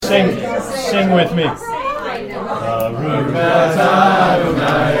Sing with me. Baruch atah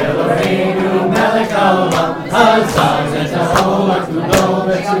Adonai Eloheinu melech haolam hazar et haolam kulo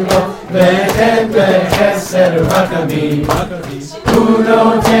b'tzuro v'chen v'chesed u'rakamim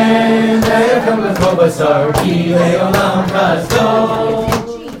u'noten lechem l'chol basar ki le'olam chesdo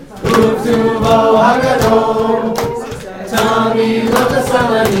u'ktuvo hagadol Tami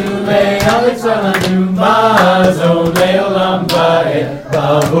l'chasalanu le'alexalanu mazon le'olam va'ed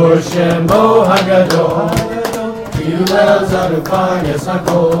bavur shemo hagadol Yulel zanu parnes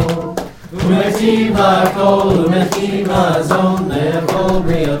hakol U'metiv hakol u'metiv hazon le'chol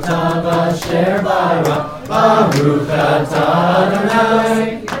briyotav asher bara Baruch atah Adonai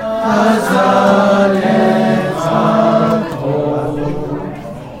hazar et hakol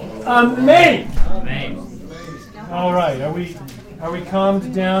Amen. All right, are we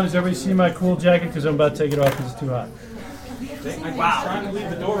calmed down? Does everybody see my cool jacket? Because I'm about to take it off because it's too hot. Wow. Trying to leave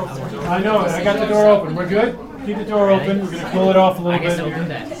the door open. I know, I got the door open. We're good? Keep the door open. We're going to cool it off a little bit. I guess I'll do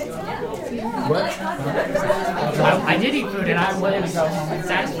that. What? I did eat food and I was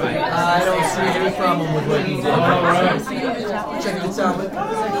satisfied. I don't see any problem with what you did. All right. Check this out.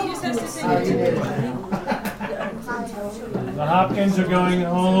 The Hopkins are going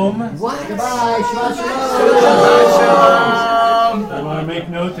home. What? Goodbye. Shabbat shalom. I want to make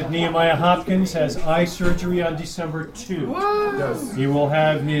note that Nehemiah Hopkins has eye surgery on December 2. Yes. He will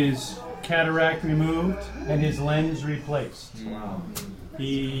have his cataract removed and his lens replaced. Wow.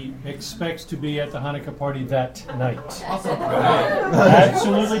 He expects to be at the Hanukkah party that night. Awesome.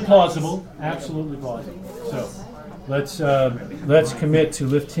 Absolutely plausible. Absolutely plausible. So let's commit to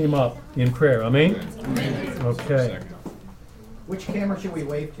lift him up in prayer. Amen? Okay. Which camera should we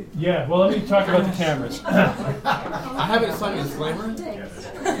wave to? Yeah, well, let me talk about the cameras. I have it signed a disclaimer. It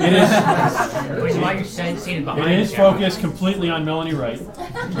is. Which is why you're seated behind It is the camera. focused completely on Melanie Wright.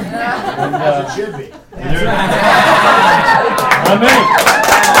 As it should be.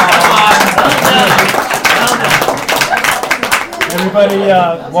 Everybody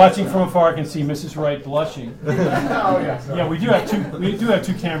watching from afar can see Mrs. Wright blushing. Oh, yes. Yeah, we do have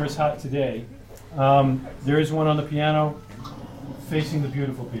two cameras hot today. There is one on the piano facing the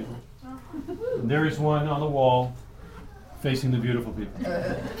beautiful people. And there is one on the wall facing the beautiful people.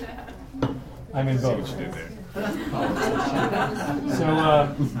 I'm in both. So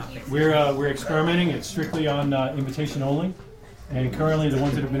we're experimenting. It's strictly on invitation only. And currently the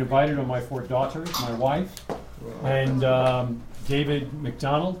ones that have been invited are my 4 daughters, my wife, and David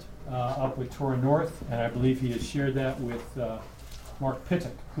McDonald up with Torah North. And I believe he has shared that with Mark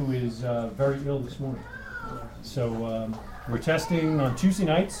Pittock, who is very ill this morning. So we're testing on Tuesday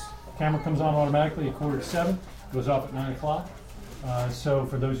nights. Camera comes on automatically at 6:45, goes off at 9 o'clock. So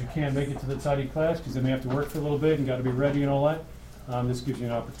for those who can't make it to the tzaddik class, because they may have to work for a little bit and got to be ready and all that, this gives you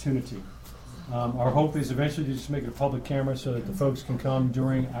an opportunity. Our hope is eventually to just make it a public camera so that the folks can come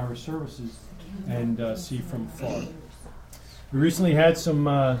during our services and see from afar. We recently had some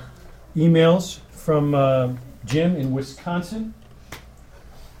emails from Jim in Wisconsin.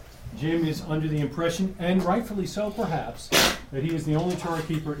 Jim is under the impression, and rightfully so perhaps, that he is the only Torah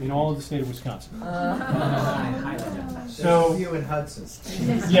keeper in all of the state of Wisconsin. There's So a few in Hudson.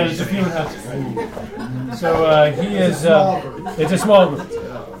 yeah, there's a few in Hudson. So he is. It's a small group,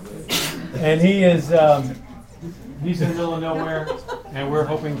 and he is. He's in the middle of nowhere, and we're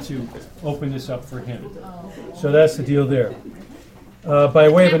hoping to open this up for him. So that's the deal there. By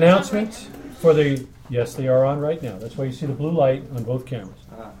way of announcement, for the yes, they are on right now. That's why you see the blue light on both cameras.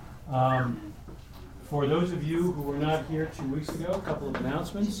 For those of you who were not here 2 weeks ago, a couple of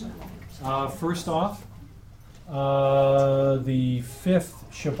announcements. First off, the 5th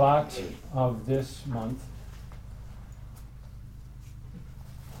Shabbat of this month.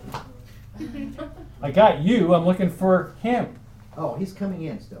 I got you. I'm looking for him. Oh, he's coming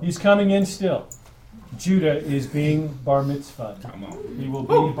in still. He's coming in still. Judah is being bar mitzvah. He will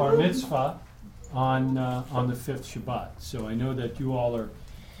be bar mitzvah on the 5th Shabbat. So I know that you all are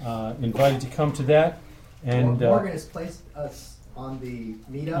invited to come to that. And Morgan has placed us on the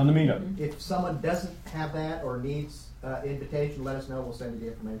meetup. on the meetup. If someone doesn't have that or needs invitation, let us know. We'll send you the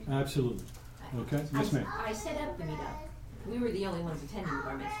information. Absolutely. Okay. Yes, ma'am. I set up the meetup. We were the only ones attending the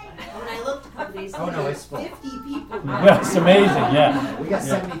bar mitzvah. When I looked a couple days Oh, later, no, there it's was full. 50 people. Yeah, it's amazing. Yeah. We got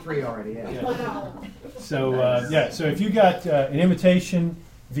Yeah. 73 already. Yeah. Yeah. So if you got an invitation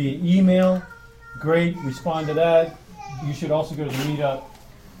via email, great. Respond to that. You should also go to the meetup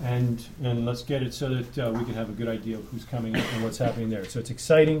and let's get it so that we can have a good idea of who's coming and what's happening there. So it's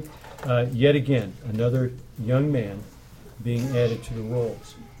exciting. Yet again, another young man being added to the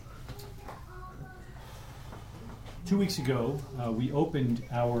rolls. 2 weeks ago, we opened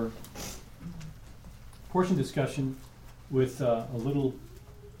our portion discussion with a little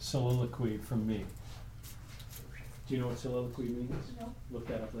soliloquy from me. Do you know what soliloquy means? No. Look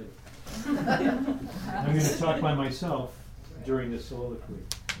that up later. I'm going to talk by myself during this soliloquy.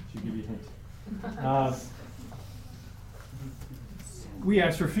 Should give you a hint. We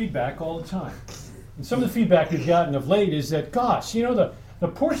ask for feedback all the time. And some of the feedback we've gotten of late is that, gosh, you know, the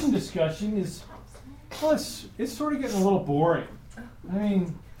portion discussion is, well, it's sort of getting a little boring. I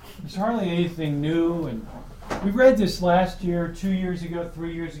mean, there's hardly anything new. And we read this last year, 2 years ago,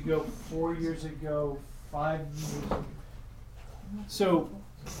 3 years ago, 4 years ago, 5 years ago. So,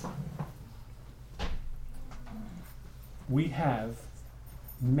 we have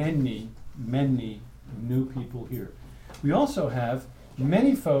many, many new people here. We also have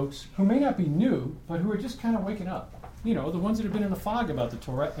many folks who may not be new, but who are just kind of waking up. You know, the ones that have been in a fog about the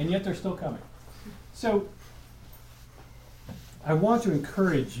Torah, and yet they're still coming. So, I want to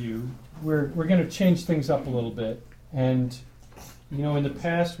encourage you. We're going to change things up a little bit, and you know, in the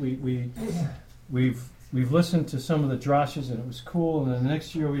past we've listened to some of the drashes, and it was cool. And then the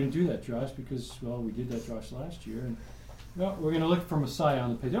next year we didn't do that drash because, well, we did that drash last year, and well, we're going to look for Messiah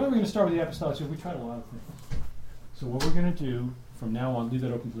on the page. Then we're going to start with the apostolic. So we tried a lot of things. So what we're going to do from now on, leave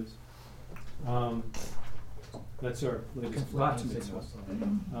that open, please. That's our latest bat mitzvah.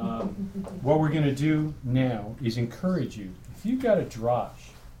 What we're going to do now is encourage you. If you've got a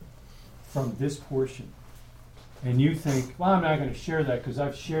drash from this portion, and you think, well, I'm not going to share that because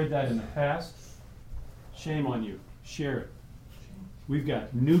I've shared that in the past, shame on you. Share it. We've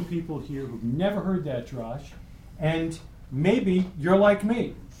got new people here who've never heard that drash, and maybe you're like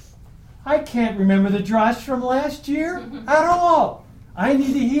me. I can't remember the drash from last year at all. I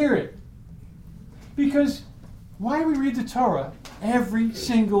need to hear it. Because why do we read the Torah every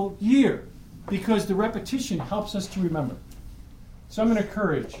single year? Because the repetition helps us to remember. So I'm going to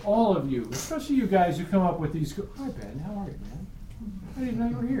encourage all of you, especially you guys who come up with these. Hi, Ben. How are you, man? I didn't know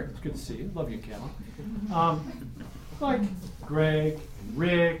you were here. It's good to see you. Love you, Cal. Like Greg, and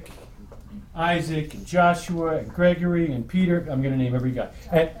Rick, Isaac, and Joshua, and Gregory, and Peter. I'm going to name every guy.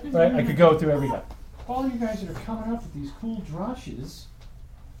 Right? I could go through every guy. All you guys that are coming up with these cool drashes,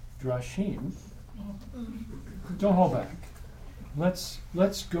 drashim, don't hold back. Let's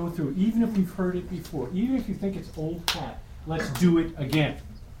go through. Even if we've heard it before, even if you think it's old hat, let's do it again,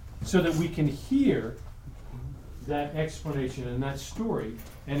 so that we can hear that explanation and that story,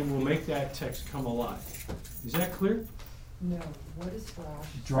 and it will make that text come alive. Is that clear? No. What is drash?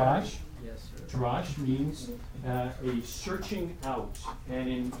 Drash? Yes, sir. Drash means a searching out, and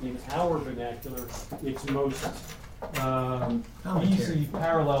in our vernacular, its most easy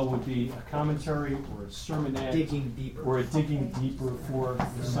parallel would be a commentary or a sermonette, Digging deeper. or a digging deeper for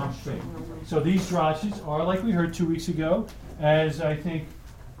something. So these drashes are, like we heard 2 weeks ago, as I think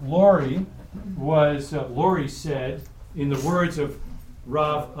Lori said, in the words of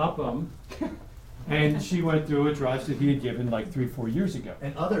Rav Upham, and she went through a drash that he had given like 3-4 years ago.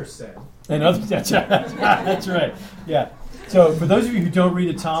 And others said. And others, that's right. That's right. Yeah. So for those of you who don't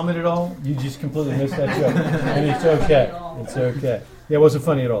read the Talmud at all, you just completely missed that joke, and it's okay. It's okay. Yeah, it wasn't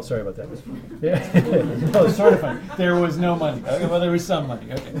funny at all. Sorry about that. Yeah. No, it's sort of funny. There was no money. Okay, well, there was some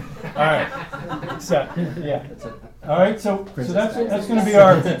money. Okay. All right. So yeah. All right. So that's going to be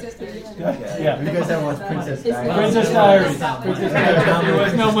our. Yeah. You guys have one Princess Diaries. Princess Diaries. Princess Diaries. There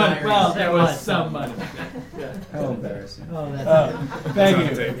was no money. Well, there was some money. How embarrassing.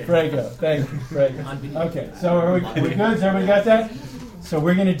 Thank you, Prego. Thank you, Prego. Okay, so are we good? Has everybody got that? So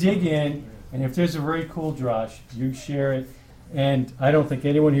we're going to dig in, and if there's a very cool drash, you share it. And I don't think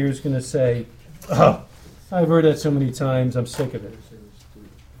anyone here is going to say, oh, I've heard that so many times, I'm sick of it.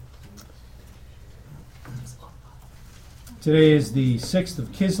 Today is the 6th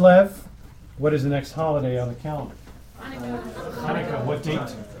of Kislev. What is the next holiday on the calendar? Hanukkah. What date?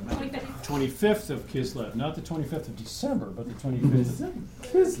 25th of Kislev. Not the 25th of December, but the 25th of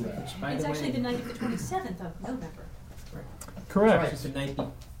Kislev. It's actually the night of the 27th of November. Correct. It's the night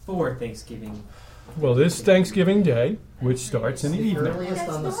before Thanksgiving. Well, this Thanksgiving Day, which starts in the The evening. earliest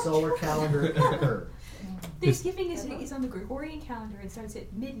on the solar calendar ever. Thanksgiving is on the Gregorian calendar and starts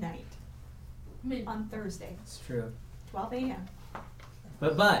at midnight on Thursday, It's true. 12 a.m.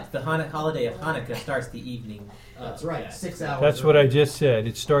 But the holiday of Hanukkah starts the evening. That's right, 6 hours. That's what I just said.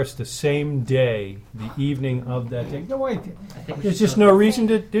 It starts the same day, the evening of that day. No, wait. There's just no reason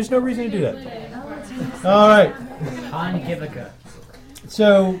to. There's no reason to do that. All right. On Givika.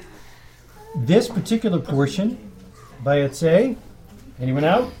 So, this particular portion, by Bayatze, anyone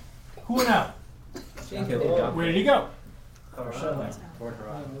out? Who went out? Jacob. Where did he go?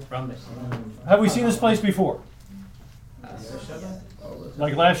 From this. Have we seen this place before?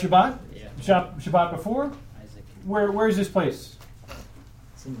 Like last Shabbat? Yeah. Shabbat before? Where's this place?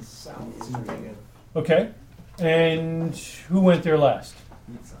 It's in the south. It's in the Okay. And who went there last?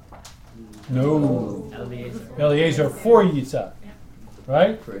 No. Eliezer for Yitzhak.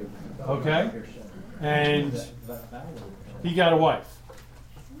 Right? Okay. And he got a wife.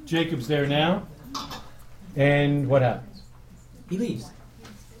 Jacob's there now. And what happens? He leaves.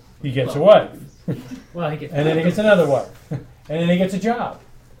 He gets a wife. Well, he gets. And then he gets another wife. And then he gets a job.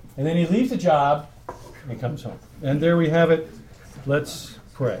 And then he leaves the job and comes home. And there we have it. Let's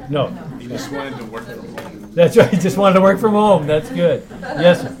pray. No. He just wanted to work from home. That's right. He just wanted to work from home. That's good.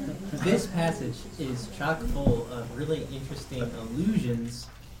 Yes, sir. This passage is chock full of really interesting allusions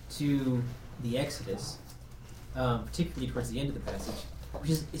to the Exodus, particularly towards the end of the passage, which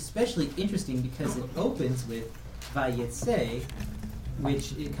is especially interesting because it opens with Vayetze,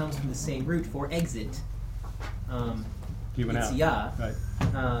 which it comes from the same root for exit. Given out. Yitziyah, Right.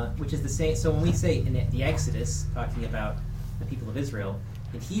 which is the same. So when we say in the Exodus, talking about the people of Israel,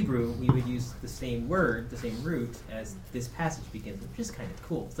 in Hebrew we would use the same word, the same root, as this passage begins, which is kind of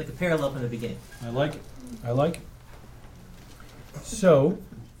cool. It's like a parallel from the beginning. I like it. I like it. So,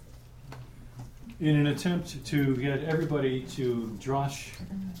 in an attempt to get everybody to drosh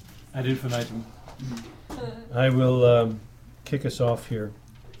ad infinitum, I will kick us off here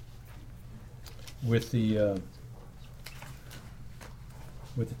with the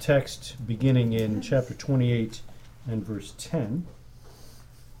text beginning in chapter 28 and verse 10.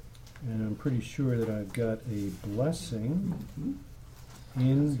 And I'm pretty sure that I've got a blessing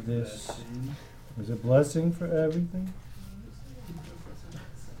in this. Is it blessing for everything?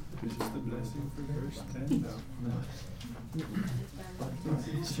 This is the blessing for verse 10? No.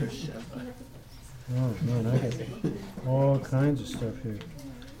 Oh man, I got all kinds of stuff here.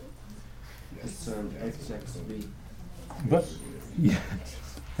 It's XXB. But yeah,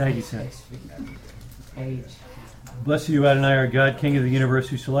 thank you, Sam. Page. Blessed are you, Adonai, our God, King of the universe,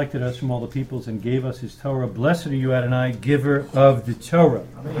 who selected us from all the peoples and gave us his Torah. Blessed are you, Adonai, giver of the Torah.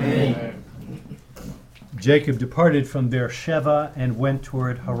 Amen. Jacob departed from Beersheba and went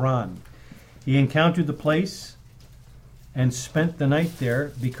toward Haran. He encountered the place and spent the night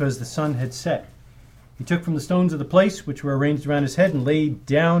there because the sun had set. He took from the stones of the place which were arranged around his head and lay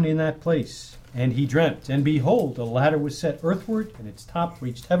down in that place. And he dreamt, and behold, a ladder was set earthward, and its top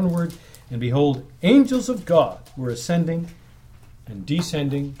reached heavenward. And behold, angels of God were ascending and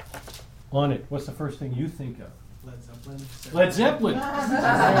descending on it. What's the first thing you think of? Led Zeppelin. Led Zeppelin.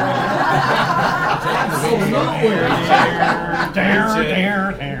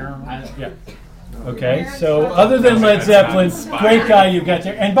 Yeah. Okay, so other than Led Zeppelin, great guy you got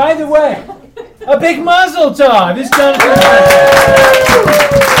there. And by the way, a big mazel tov. This Jonathan.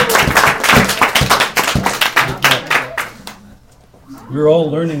 We're all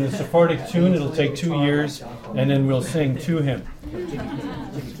learning the Sephardic tune. It'll take 2 years, and then we'll sing to him.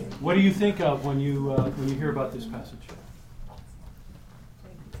 What do you think of when you hear about this passage?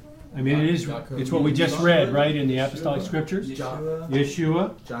 I mean, it's what we just read, right, in the Apostolic Scriptures?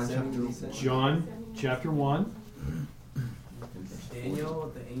 Yeshua. John chapter 1.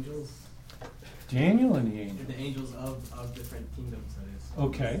 Daniel, the angels. Daniel and the angels. The angels of different kingdoms, that is.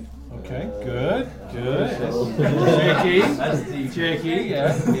 Okay, good. Jakey,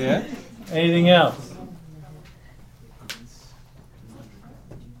 yeah. Anything else?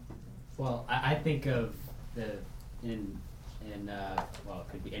 Well, I think of in well, it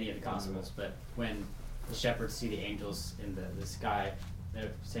could be any of the Gospels, but when the shepherds see the angels in the sky,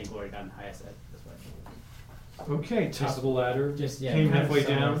 they're saying glory to God in the highest. That's what I think. Okay, top of the ladder. Just came kind of halfway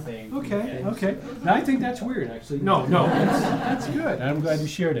similar down. thing. Okay. Now, I think that's weird, actually. No, that's good. I'm glad you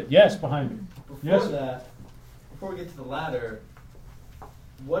shared it. Yes, behind me. Yes. Before we get to the ladder,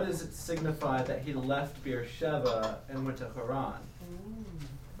 what does it signify that he left Beersheba and went to Haran?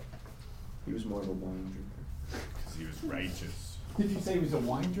 He was more of a wine drinker. Because he was righteous. Did you say he was a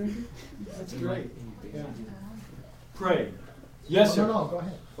wine drinker? That's great. Yeah. Pray. Yes, sir. No, go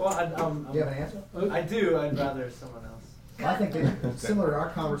ahead. Well, Do you have an answer? I do. I'd rather someone else. I think that similar to our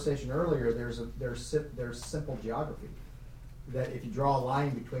conversation earlier, there's simple geography. That if you draw a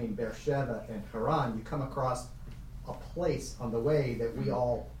line between Beersheba and Haran, you come across a place on the way that we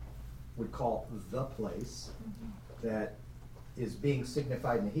all would call the place that is being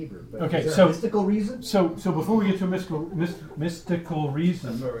signified in the Hebrew. But Okay, is there so- a mystical reason? So before we get to a mystical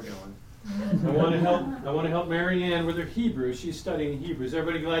reason, That's where we're going. I want to help Mary Ann with her Hebrew. She's studying Hebrew. Is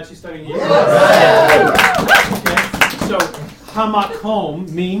everybody glad she's studying Hebrew? Okay. So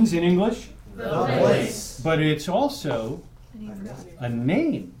Hamakom means in English The place. but it's also a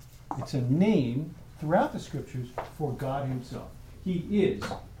name. It's a name throughout the scriptures for God himself. He is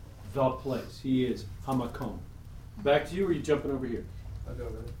the place. He is Hamakom. Back to you, or are you jumping over here? I'll go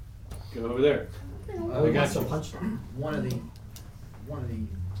over there. Go over there. I got you. One of the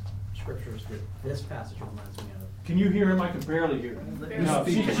scriptures that this passage reminds me of. Can you hear him? I can barely hear him. No,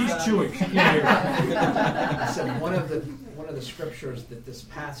 Speak. she's chewing. She can't hear him. I said one of the scriptures that this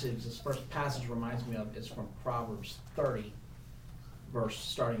first passage reminds me of is from Proverbs 30,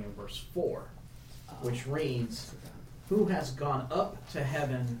 starting in verse 4, which reads, "Who has gone up to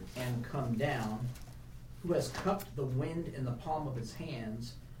heaven and come down? Who has cupped the wind in the palm of his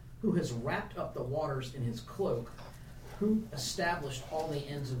hands? Who has wrapped up the waters in his cloak? Who established all the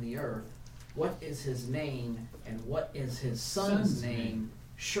ends of the earth? What is his name, and what is his son's name?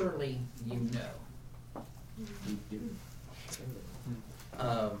 Surely you know."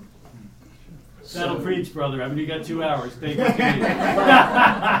 That'll preach, brother. I mean, you got 2 hours. Thank you.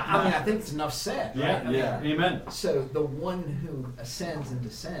 I think it's enough said. Right? Yeah. Amen. So the one who ascends and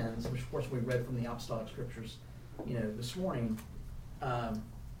descends, which of course we read from the apostolic scriptures, this morning,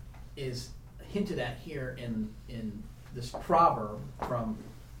 is hinted at here in this proverb from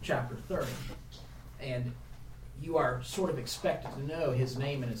chapter 30, and you are sort of expected to know his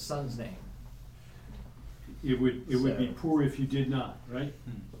name and his son's name. It would be poor if you did not, right?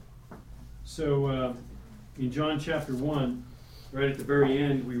 So in John chapter 1, right at the very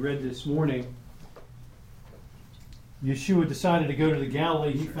end, we read this morning, Yeshua decided to go to the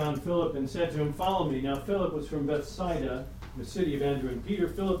Galilee. He found Philip and said to him, "Follow me." Now Philip was from Bethsaida, the city of Andrew and Peter.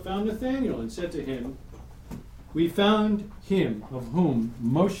 Philip found Nathanael and said to him, "We found him of whom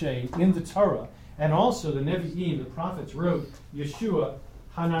Moshe in the Torah and also the Nevi'im, the prophets, wrote, Yeshua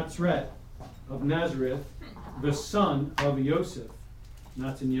HaNatzret of Nazareth, the son of Yosef."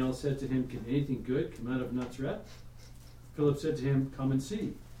 Nathanael said to him, "Can anything good come out of Nazareth?" Philip said to him, "Come and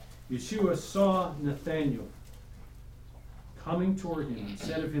see." Yeshua saw Nathanael coming toward him and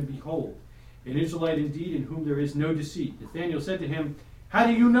said of him, "Behold, an Israelite indeed, in whom there is no deceit." Nathanael said to him, "How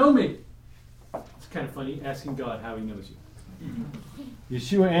do you know me?" It's kind of funny asking God how he knows you.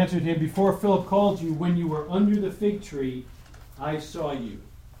 Yeshua answered him, "Before Philip called you, when you were under the fig tree, I saw you."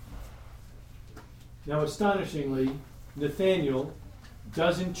 Now, astonishingly, Nathanael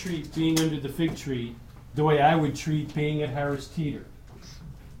doesn't treat being under the fig tree the way I would treat being at Harris Teeter.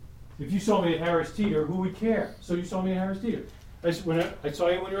 If you saw me at Harris Teeter, who would care? So you saw me at Harris Teeter. I saw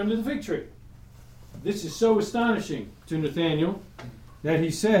you when you're under the fig tree. This is so astonishing to Nathanael that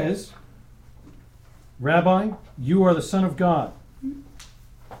he says, "Rabbi, you are the Son of God.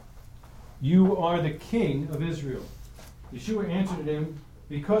 You are the King of Israel." Yeshua answered him,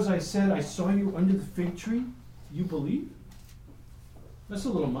 "Because I said I saw you under the fig tree, you believe? That's a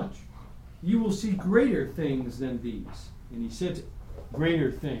little much. You will see greater things than these." And he said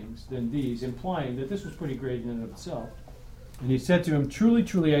greater things than these, implying that this was pretty great in and of itself. And he said to him, "Truly,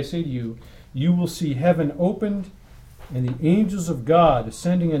 truly, I say to you, you will see heaven opened and the angels of God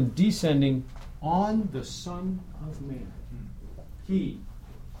ascending and descending on the Son of Man." He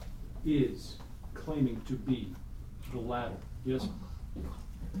is claiming to be the latter. Yes?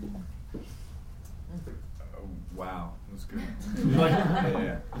 Wow, that's good. You like it?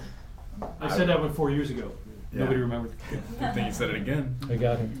 Yeah. I said that one 4 years ago. Yeah. Nobody remembered. Good thing you said it again. I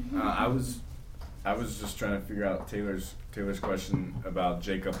got him. I was just trying to figure out Taylor's question about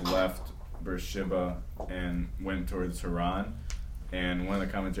Jacob left Beersheba and went towards Haran. And one of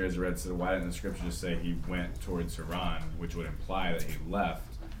the commentaries I read said, why didn't the scripture just say he went towards Haran, which would imply that he left?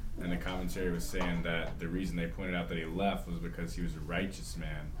 And the commentary was saying that the reason they pointed out that he left was because he was a righteous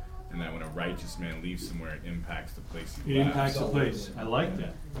man, and that when a righteous man leaves somewhere, it impacts the place he It left. impacts the place. I like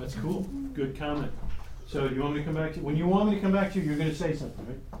that. That's cool. Good comment. So you want me to come back to you? When you want me to come back to you, you're going to say something,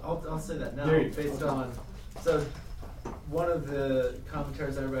 right? I'll say that now, There you based go. on. So, one of the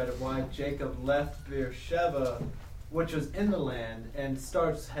commentaries I read of why Jacob left Beersheba, which was in the land, and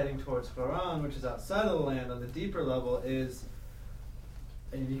starts heading towards Haran, which is outside of the land on the deeper level, is,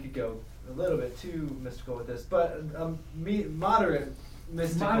 and you could go a little bit too mystical with this, but moderate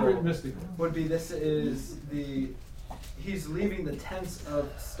mystical would be he's leaving the tents of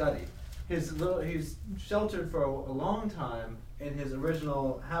study. He's sheltered for a long time in his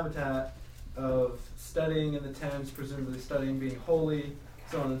original habitat of studying in the tents, presumably studying, being holy,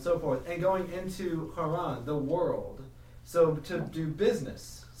 so on and so forth, and going into Haran, the world, so to do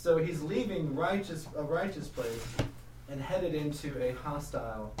business. So he's leaving a righteous place and headed into a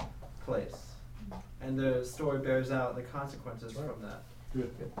hostile place. And the story bears out the consequences from that.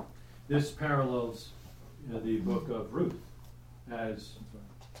 Good. This parallels the book of Ruth, as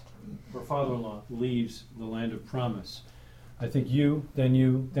her father-in-law leaves the land of promise. I think you, then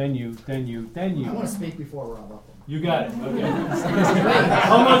you, then you, then you, then you. I want to speak before Rob Ruffle. You got it. Okay.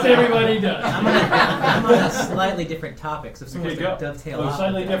 Almost everybody does. I'm on a slightly different topic, so if someone Okay, wants to go. dovetail Oh, off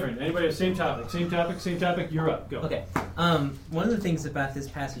slightly of that. different. Anybody? Same topic. Same topic. Same topic. You're up. Go. Okay. One of the things about this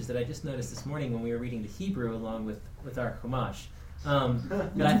passage that I just noticed this morning when we were reading the Hebrew along with our Chumash,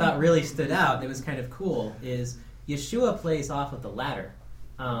 that I thought really stood out, that was kind of cool, is Yeshua plays off of the ladder,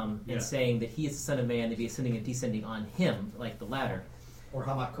 and saying that he is the Son of Man to be ascending and descending on him, like the ladder. Or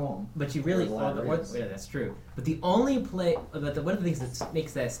Hamakom. But you really, Where the ladder is. yeah, that's true. But the only one of the things that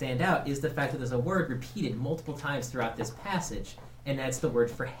makes that stand out is the fact that there's a word repeated multiple times throughout this passage, and that's the word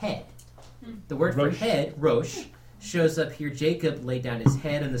for head. The word for head, Rosh, shows up here. Jacob laid down his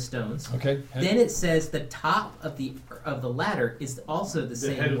head on the stones. Okay. Then it says the top of the ladder is also the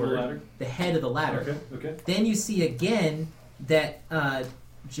same head of the word. ladder? The head of the ladder. Okay. Okay. Then you see again that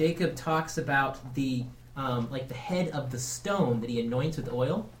Jacob talks about the like the head of the stone that he anoints with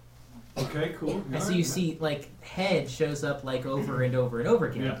oil. Okay. Cool. And so you see, like, head shows up, like, over and over and over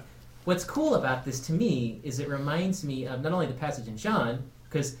again. Yeah. What's cool about this to me is it reminds me of not only the passage in John,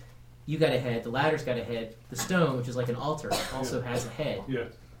 because you got a head, the ladder's got a head, the stone, which is like an altar, also has a head. Yeah.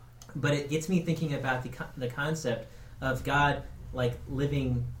 But it gets me thinking about the concept of God, like,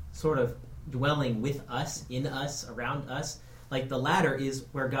 living, sort of dwelling with us, in us, around us. Like, the ladder is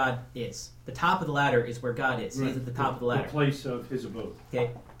where God is. The top of the ladder is where God is. Right. He's at the top of the ladder. The place of his abode.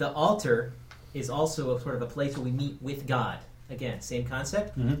 Okay. The altar is also a sort of a place where we meet with God. Again, same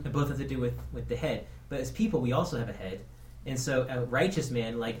concept, Mhm. and both have to do with the head. But as people, we also have a head. And so a righteous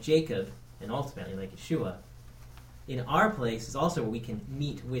man like Jacob, and ultimately like Yeshua, in our place is also where we can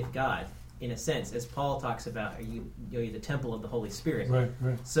meet with God, in a sense. As Paul talks about, you're the temple of the Holy Spirit. Right.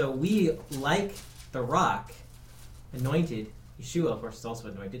 Right. So we, like the rock, anointed, Yeshua, of course, is also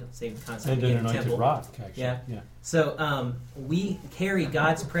anointed, same concept. And again, an anointed temple. rock, actually. Yeah. Yeah. So we carry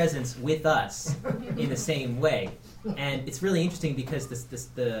God's presence with us in the same way. And it's really interesting because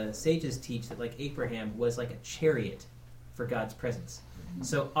the sages teach that, like, Abraham was like a chariot for God's presence.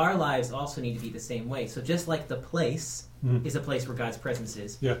 So our lives also need to be the same way. So just like the place is a place where God's presence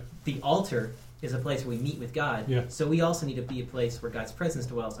is, Yeah. the altar is a place where we meet with God. Yeah. So we also need to be a place where God's presence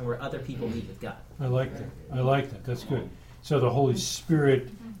dwells and where other people meet with God. I like that. I like that. That's good. So the Holy Spirit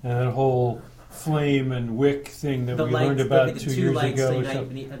and that whole flame and wick thing that The we lights, learned about the 2 two years lights ago. that or unite something.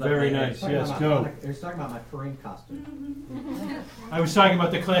 beneath- above Very my head. nice. Yes, go. He was talking about my Purim costume. I was talking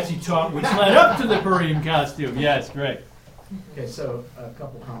about the classy talk which led up to the Purim costume. Yes, great. Okay, so a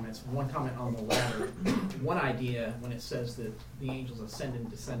couple comments. One comment on the ladder. One idea when it says that the angels ascend and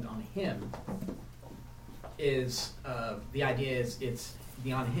descend on him is the idea is it's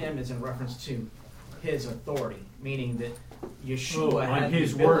the on him is in reference to his authority, meaning that Yeshua on had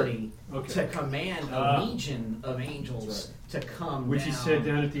his the ability word. Okay. to command a legion of angels to come Which down. he said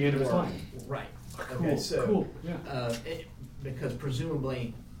down at the end of his or- life. Right. Cool. Okay, so Cool. Yeah. because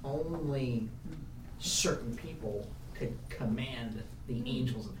presumably only certain people could command the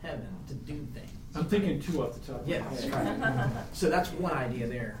angels of heaven to do things. I'm thinking 2 off the top. Yeah, of my that's head. right. So that's one idea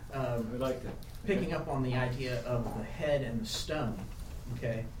there. I like that. Picking up on the idea of the head and the stone,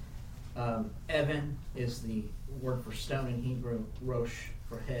 okay? Evan is the word for stone in Hebrew, Rosh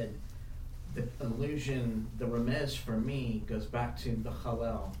for head. The allusion, the remez for me, goes back to the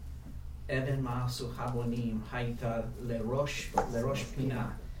Hallel. Evan ma'asu habonim haita lerosh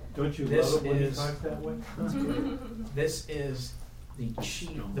pina. Don't you This love it when you is- talk that way? This is the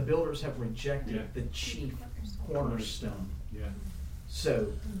chief, the builders have rejected Yeah. the chief cornerstone. Yeah.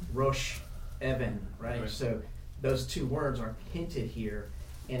 So, Rosh Evan, right? Right. So, those two words are hinted here.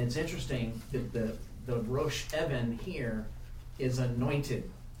 And it's interesting that the Rosh Evan here is anointed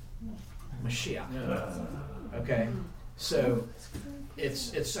Mashiach. Okay? So,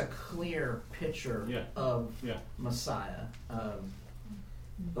 it's a clear picture Yeah. of Yeah. Messiah.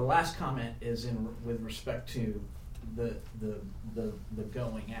 The last comment is with respect to the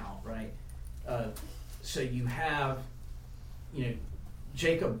going out, right? So you have,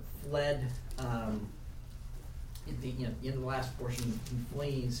 Jacob fled. In the last portion, he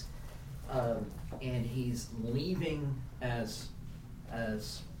flees, and he's leaving as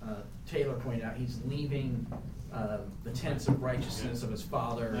Taylor pointed out. He's leaving the tents of righteousness of his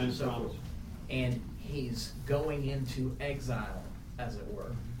father, and so forth, and he's going into exile, as it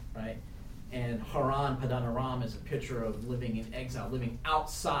were, right? And Haran, Padan Aram, is a picture of living in exile, living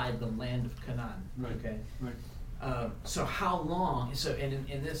outside the land of Canaan. Right. Okay. Right. So how long? So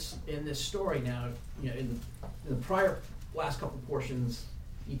in this story now, in the prior last couple portions,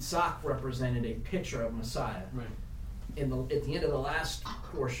 Yitzhak represented a picture of Messiah. Right. At the end of the last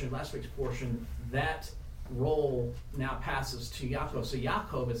week's portion, that role now passes to Yaakov. So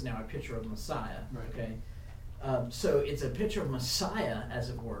Yaakov is now a picture of Messiah. Right. Okay, so it's a picture of Messiah, as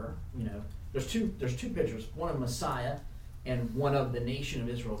it were. You know, there's two pictures: one of Messiah and one of the nation of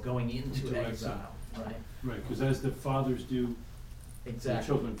Israel going into exile. Right. Right, because as the fathers do, Exactly. the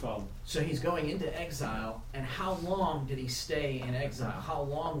children follow. So he's going into exile, and how long did he stay in exile? How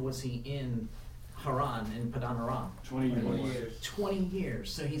long was he in Haran, in Padan Aram? 20 years. 20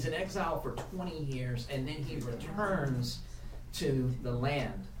 years. So he's in exile for 20 years, and then he returns to the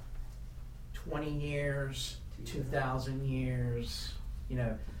land. 20 years, 2,000 years, you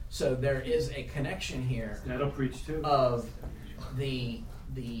know. So there is a connection here That'll preach too. of the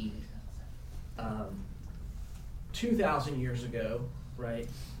 2,000 years ago, right?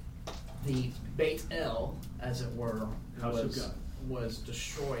 The Beit El, as it were, House of God. was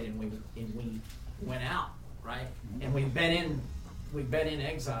destroyed, and we went out, right? And we've been in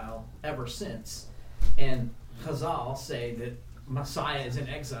exile ever since. And Chazal say that Messiah is in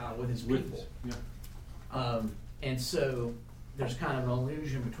exile with his people. Yeah. And so there's kind of an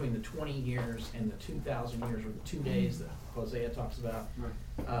illusion between the 20 years and the 2,000 years, or the 2 days that Hosea talks about. Right.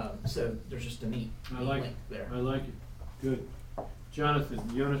 So there's just a neat link there. I like it. Good. Jonathan,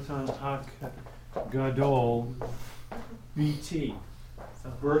 Yonatan Hak Gadol, BT.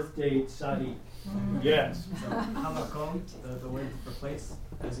 Birth date, Sadi. Yes. So Hamakom, the word for place,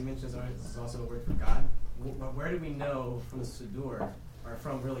 as you mentioned, is also a word for God. Where do we know from the Siddur, or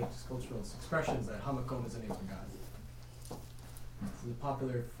from really just cultural expressions, that Hamakom is a name for God? It's a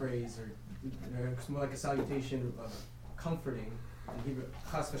popular phrase, or it's more like a salutation of comforting. In Hebrew,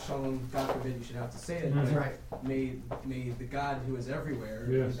 chas v'shalom, God forbid you should have to say it, Mhm. but Right. may the God who is everywhere,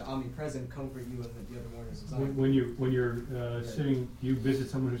 Yes. the omnipresent, comfort you and the other warriors of Zion. When you're sitting, you visit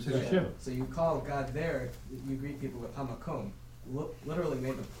someone who's sitting Right. Shiva. So you call God there, you greet people with hamakom. Literally,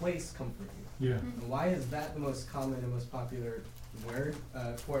 may the place comfort you. Yeah. And why is that the most common and most popular word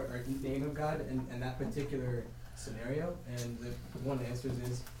for or name of God in that particular scenario? And one of the answers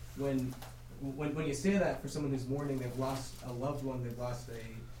is when you say that for someone who's mourning, they've lost a loved one, they've lost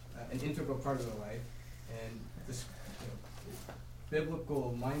an integral part of their life, and this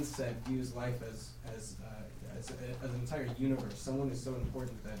biblical mindset views life as an entire universe. Someone is so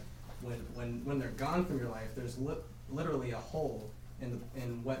important that when they're gone from your life, there's literally a hole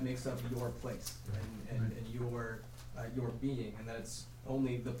in what makes up your place and your being, and that it's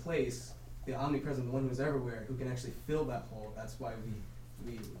only the place, the omnipresent, the one who is everywhere, who can actually fill that hole. That's why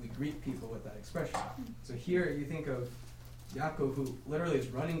we greet people with that expression. So here you think of Yaakov, who literally is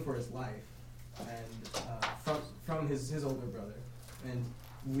running for his life, and from his older brother, and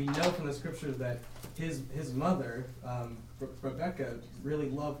we know from the scriptures that his mother, Rebecca, really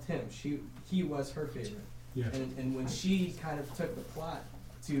loved him. He was her favorite. Yeah. And when she kind of took the plot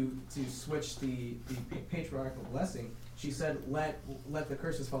to switch the patriarchal blessing, she said, "Let the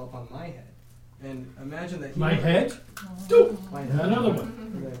curses fall upon my head." And imagine that My head? my Another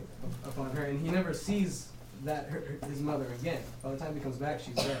one. upon her, and he never sees his mother again. By the time he comes back,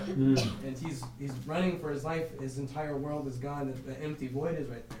 she's dead, and he's running for his life. His entire world is gone. The empty void is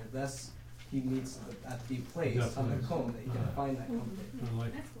right there. Thus, he needs at the place on the comb that he can find that comfort.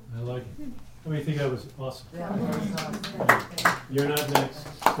 I like it. I mean, I think that was awesome. You're not next.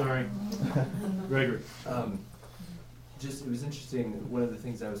 Sorry. Gregory. It was interesting. One of the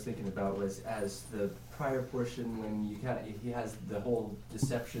things I was thinking about was as the prior portion when he has the whole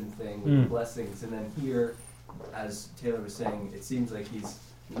deception thing with the blessings, and then here, as Taylor was saying, it seems like he's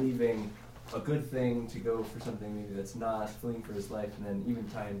leaving a good thing to go for something maybe that's not, fleeing for his life, and then even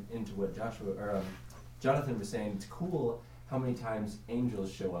tying into what Jonathan was saying. It's cool how many times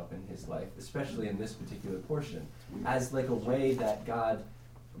angels show up in his life, especially in this particular portion, as like a way that God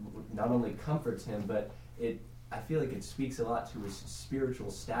not only comforts him, but I feel like it speaks a lot to his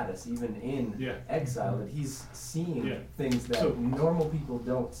spiritual status, even in exile, that he's seeing things that normal people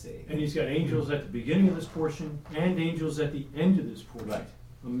don't see. And he's got angels at the beginning of this portion and angels at the end of this portion. Right.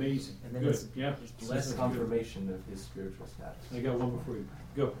 Amazing. And then Good. it's Yeah. less confirmation of his spiritual status. I got one before you.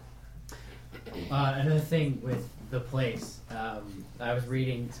 Go. Another thing with the place, I was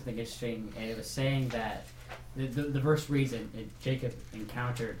reading something interesting, and it was saying that the verse reads, Jacob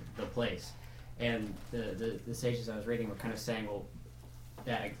encountered the place. And the sages I was reading were kind of saying, well,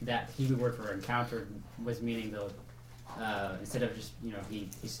 that Hebrew word for encountered was meaning instead of just, he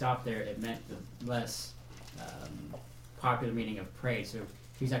stopped there, it meant the less popular meaning of pray. So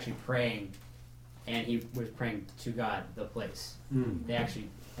he was actually praying, and he was praying to God, the place. They actually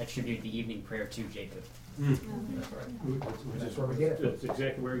attribute the evening prayer to Jacob. That's right. That's where we get it. That's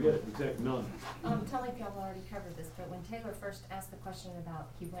exactly where we get it. Exactly. None. Tell me if y'all already covered this, but when Taylor first asked the question about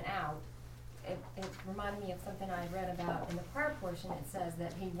he went out, it reminded me of something I read about in the prior portion. It says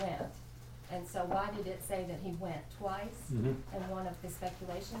that he went. And so why did it say that he went twice? Mhm. And one of the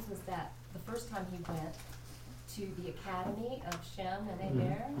speculations was that the first time he went to the academy of Shem and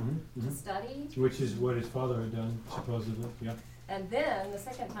Eber to study. Which is what his father had done, supposedly, yeah. And then the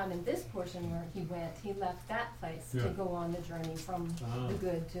second time in this portion where he went, he left that place Yeah. to go on the journey from the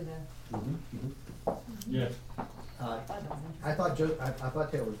good to the. Yeah. I thought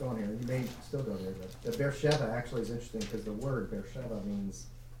Taylor was going here. You may still go there, but the Beersheba actually is interesting because the word Beersheba means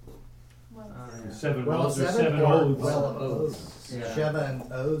Seven well wells of or seven seven or oaths. well of oaths. Yeah. Sheva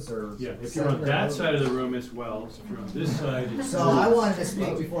and oaths are Yeah, if you're on seven that oaths. side of the room, it's wells. If you're on this side, it's So I wanted to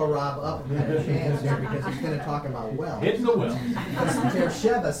speak before Rob up had a chance here because he's going to talk about wells. Hitting the well.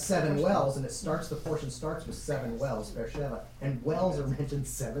 Beersheba, 7 wells, and the portion starts with 7 wells, Beersheba, and wells are mentioned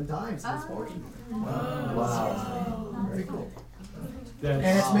 7 times in this portion. Wow. Very cool. And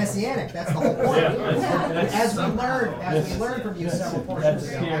it's messianic. That's the whole point. Yeah, that's as we learned from you several portions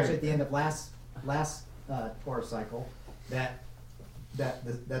ago, scary. actually at the end of last Torah cycle, that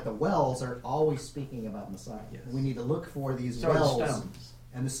the wells are always speaking about Messiah. Yes. We need to look for these So are the wells. stones.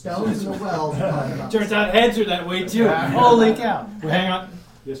 And the stones and the wells are talking about Turns out heads are that way too. Holy cow. Well, hang on.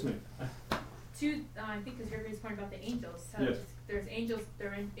 Yes, ma'am. I think because everybody's point about the angels. So Yes. there's angels. There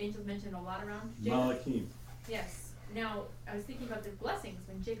are angels mentioned a lot around. Jacob. Malachim. Yes. Now I was thinking about the blessings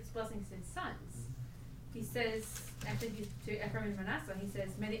when Jacob's blessings his sons. He says, actually, to Ephraim and Manasseh, he says,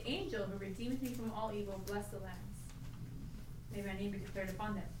 "May the angel who redeems me from all evil bless the lands. May my name be declared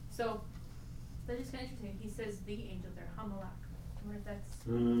upon them." So that's just kind of interesting. He says the angel there, Hamalak. I wonder if that's.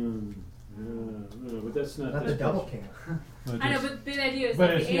 But that's not. Not the double camp. I know, but the idea is But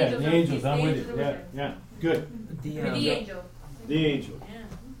that it's, the yeah, angels. the are- angels. the I'm with angels you. are Yeah, him. yeah. Good. The, The angel. The angel. Yeah.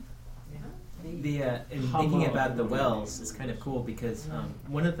 In thinking about the wells is kind of cool because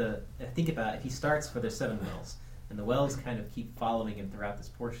one of the think about it, he starts for there's 7 wells, and the wells kind of keep following him throughout this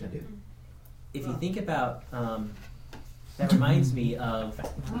portion. If you think about that, reminds me of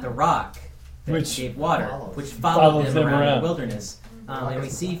the rock that Which gave water, follows. which followed Follows them them around around. the wilderness. And we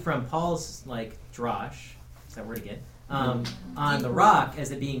see from Paul's drosh, is that word again? On the rock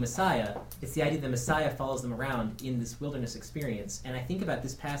as it being Messiah, it's the idea that Messiah follows them around in this wilderness experience. And I think about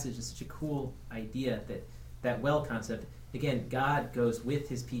this passage as such a cool idea that well concept. Again, God goes with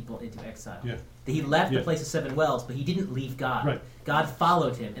his people into exile. Yeah. He left Yeah. the place of 7 wells, but he didn't leave God. Right. God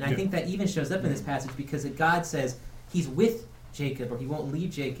followed him. And I Yeah. think that even shows up in this passage because God says he's with Jacob or he won't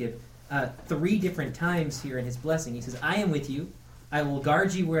leave Jacob 3 different times here in his blessing. He says, I am with you, I will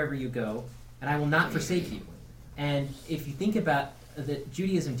guard you wherever you go, and I will not forsake you. And if you think about that,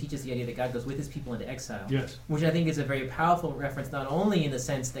 Judaism teaches the idea that God goes with his people into exile, Yes. which I think is a very powerful reference, not only in the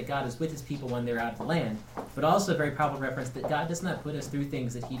sense that God is with his people when they're out of the land, but also a very powerful reference that God does not put us through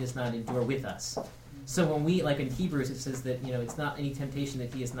things that he does not endure with us. So when we, like in Hebrews, it says that it's not any temptation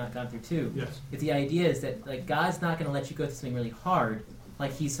that he has not gone through too. Yes. If the idea is that God's not going to let you go through something really hard,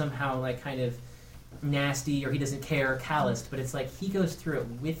 like he's somehow kind of nasty or he doesn't care, or calloused, but it's like he goes through it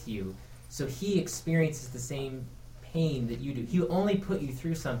with you, so he experiences the same pain that you do. He will only put you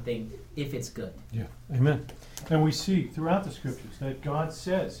through something if it's good. Yeah. Amen. And we see throughout the scriptures that God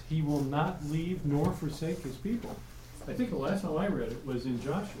says he will not leave nor forsake his people. I think the last time I read it was in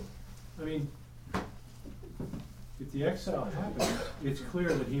Joshua. I mean, if the exile happens, it's clear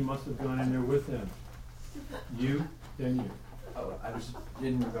that he must have gone in there with them. You, then you. Oh, I was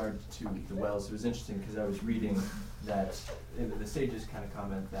in regard to the wells. It was interesting because I was reading that the sages kind of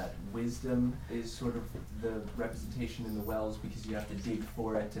comment that wisdom is sort of the representation in the wells because you have to dig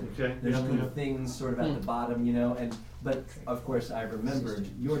for it, and Okay. there's Yeah, little yeah. things sort of at the bottom, And but of course I remembered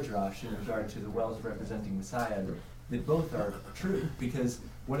your Josh in regard to the wells representing Messiah. That both are true because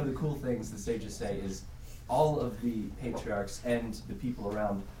one of the cool things the sages say is all of the patriarchs and the people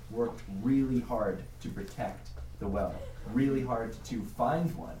around worked really hard to protect the well, really hard to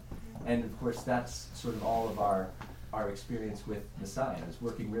find one. And of course that's sort of all of our experience with Messiah, is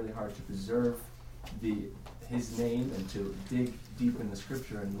working really hard to preserve his name and to dig deep in the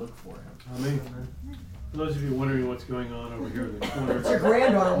scripture and look for him. Amen. For those of you wondering what's going on over here in the corner, It's your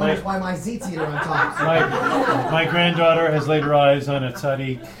granddaughter wonders why my ziti are on top. my granddaughter has laid her eyes on a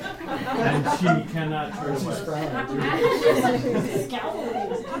tzaddik, and she cannot turn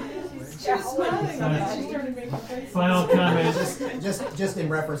Final comment. Just in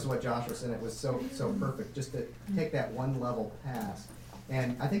reference to what Josh was saying, it was so perfect. Just to take that one level past,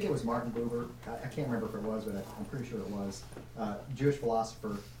 and I think it was Martin Buber. I can't remember if it was, but I'm pretty sure it was Jewish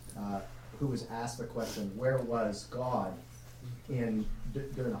philosopher who was asked the question, "Where was God during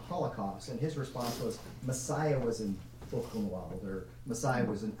the Holocaust?" And his response was, "Messiah was in Buchenwald, or Messiah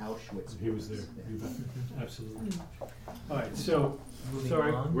was in Auschwitz. He was there. Yeah. He was- Absolutely. All right, so, Moving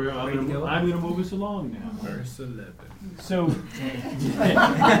sorry, along. I'm Ready to go? gonna move us along now. Verse 11. So,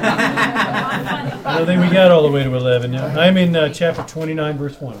 I don't think we got all the way to 11 now. I'm in chapter 29,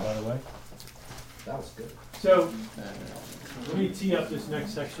 verse 1, by the way. That was good. So, let me tee up this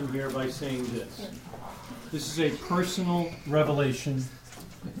next section here by saying this. This is a personal revelation.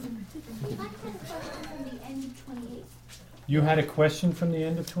 If I had a question from the end of 28. You had a question from the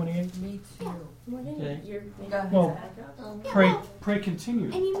end of 28? Me too. Okay. Well, Pray continue.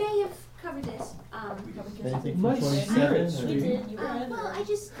 And you may have covered this. Anything from 27? Well, it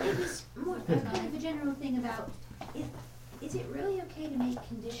was more kind of a general thing about is it really okay to make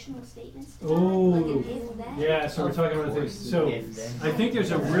conditional statements to God? Like an if then? Yeah, so we're talking about this. So I think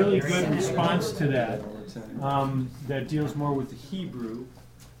there's a really good response to that that deals more with the Hebrew.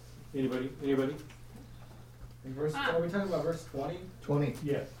 Anybody? In verse, are we talking about verse 20? 20.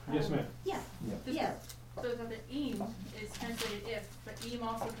 Yeah. Yes, ma'am. Yeah. Yeah. So that the im is translated if, but im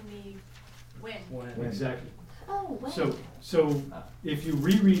also can be when. Exactly. Oh, when. So if you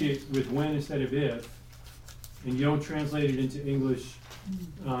reread it with when instead of if, and you don't translate it into English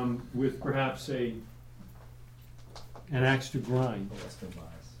with perhaps an axe to grind,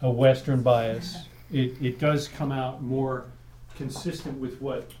 a Western bias, it does come out more consistent with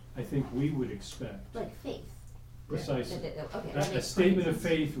what I think we would expect. Like faith. Precisely. Okay, A statement of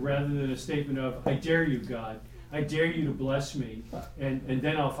faith rather than a statement of, I dare you, God. I dare you to bless me, and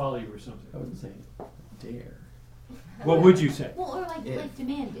then I'll follow you or something. I wouldn't say dare. What would you say? Well, or like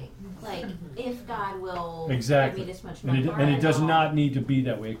demanding. Like, if God will Exactly. give me this much And money. it does not need to be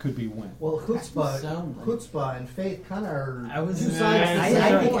that way. It could be when. Well, chutzpah and faith kind of are I was. two sides of the I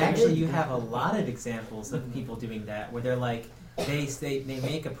same think coin. actually you have a lot of examples of people doing that, where they're like, they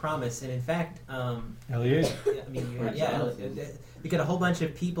make a promise, and in fact, Eliezer. I mean, you get a whole bunch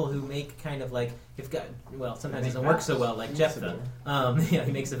of people who make kind of like, if God, well, sometimes it doesn't work so well, like Jephthah.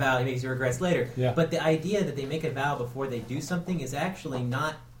 He makes a vow, he makes regrets later. Yeah. But the idea that they make a vow before they do something is actually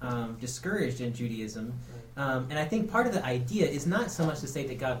not discouraged in Judaism. And I think part of the idea is not so much to say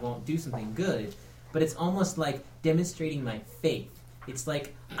that God won't do something good, but it's almost like demonstrating my faith. It's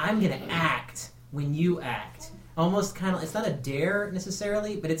like, I'm going to act when you act. Almost kind of, it's not a dare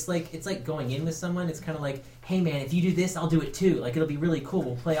necessarily, but it's like going in with someone. It's kind of like, hey man, if you do this, I'll do it too. Like, it'll be really cool.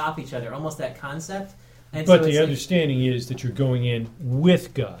 We'll play off each other. Almost that concept. And But so the it's understanding is that you're going in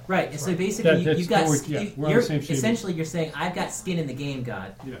with God. right. And so basically, That's you've got we're on the same sheet. essentially you're saying, I've got skin in the game,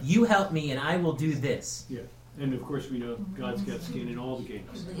 God. Yeah. You help me, and I will do this. Yeah. And of course we know God's got skin in all the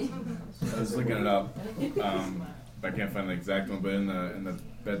games. I was looking it up. I can't find the exact one, but in the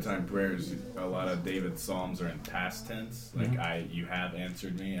bedtime prayers, a lot of David's psalms are in past tense. Like you have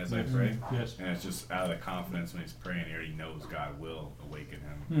answered me as I pray. Yes. And it's just out of the confidence when he's praying, he already knows God will awaken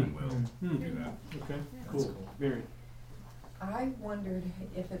him and will do that. Okay. Cool. Very. I wondered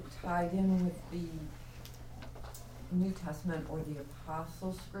if it tied in with the New Testament or the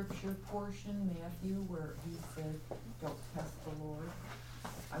Apostle Scripture portion, Matthew, where he said, "Don't test the Lord."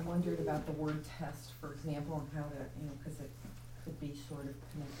 I wondered about the word "test," for example, and how to, because it could be sort of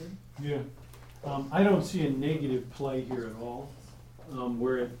connected. Yeah. I don't see a negative play here at all,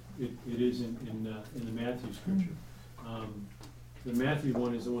 where it is in the Matthew scripture. The Matthew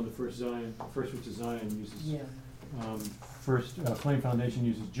one is the one the First Fruits of Zion uses. Yeah. First Flame Foundation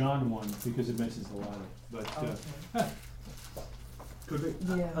uses John 1 because it mentions the latter. But could be.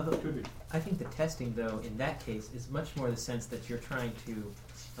 Yeah. Although, Could be. I think the testing, though, in that case, is much more the sense that you're trying to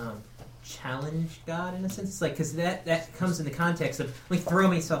challenge God, in a sense. It's like, because that comes in the context of, like, throw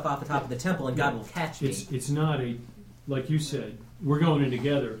myself off the top of the temple and God will catch me. It's not like you said, we're going in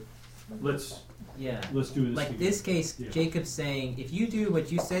together. Let's do this Like together. this case, Jacob's saying, if you do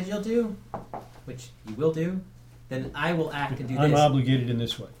what you said you'll do, which you will do, then I will act and do this. I'm obligated in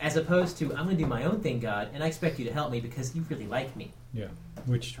this way. As opposed to, I'm going to do my own thing, God, and I expect you to help me because you really like me. Yeah,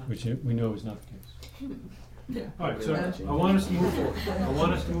 which we know is not the case. Yeah. All right, so I want us to move forward.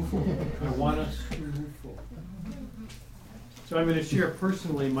 So I'm going to share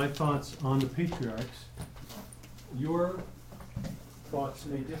personally my thoughts on the patriarchs. Your thoughts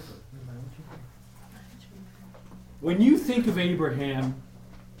may differ. When you think of Abraham,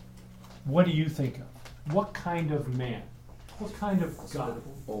 what do you think of? What kind of man? What kind of God?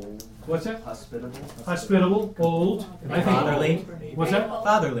 Old. What's that? Hospitable. Hospitable, old. I think. Fatherly. What's that?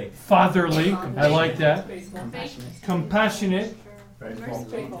 Fatherly. Fatherly. I like that. Compassionate.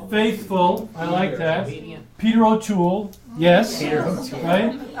 Faithful. I like that. Peter O'Toole. Yes.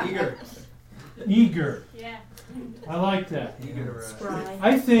 Right? Eager. Yeah. I like that. Spry.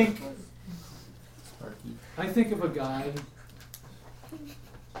 I think I think of a guy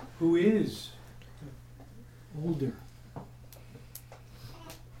who is older,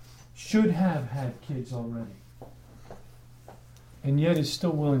 should have had kids already, and yet is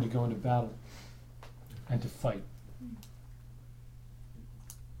still willing to go into battle and to fight.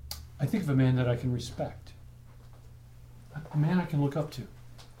 I think of a man that I can respect, a man I can look up to,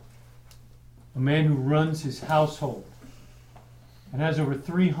 a man who runs his household and has over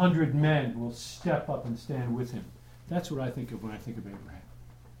 300 men who will step up and stand with him. That's what I think of when I think of Abraham.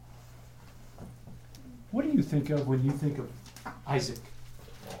 What do you think of when you think of Isaac?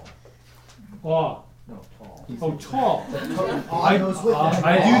 Awe. No, tall. Oh, tall. Awe goes with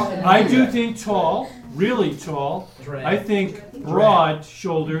that. I do think tall, really tall. Dread. I think broad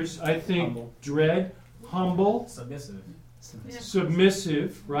shoulders. I think dread, humble,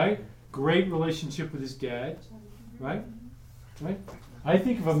 submissive, right? Great relationship with his dad, right? Right? I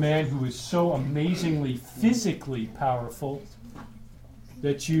think of a man who is so amazingly physically powerful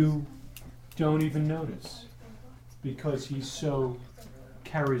that you don't even notice because he's so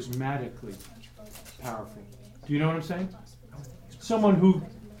charismatically powerful. Do you know what I'm saying? Someone who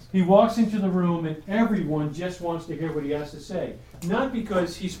he walks into the room and everyone just wants to hear what he has to say. Not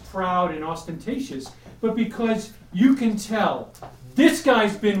because he's proud and ostentatious, but because you can tell this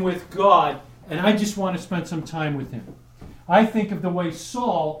guy's been with God and I just want to spend some time with him. I think of the way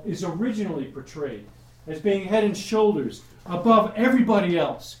Saul is originally portrayed as being head and shoulders above everybody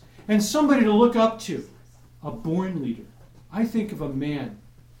else and somebody to look up to, a born leader. I think of a man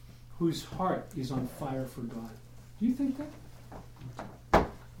whose heart is on fire for God. Do you think that?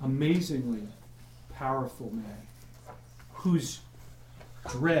 Amazingly powerful man whose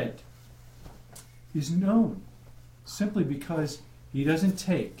dread is known simply because he doesn't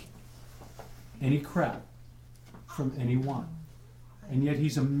take any crap from anyone. And yet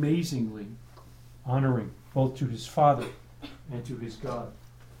he's amazingly honoring both to his father and to his God.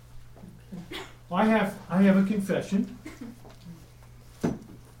 I have a confession.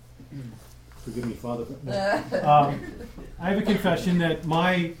 Forgive me, Father. I have a confession that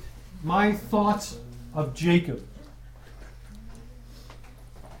my thoughts of Jacob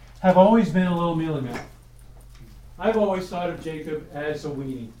have always been a little mealy mouth. I've always thought of Jacob as a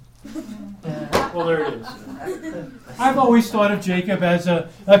weenie. Well, there it is. I've always thought of Jacob as a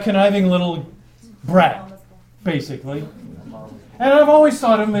conniving little brat, basically. And I've always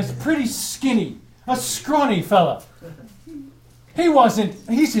thought of him as pretty skinny, a scrawny fella.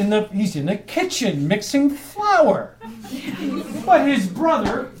 He's in the kitchen mixing flour. But his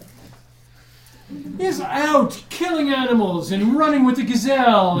brother is out killing animals and running with the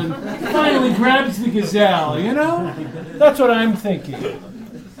gazelle and finally grabs the gazelle, you know? That's what I'm thinking.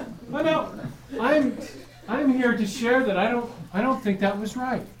 But no, I'm here to share that I don't think that was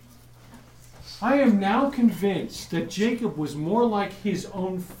right. I am now convinced that Jacob was more like his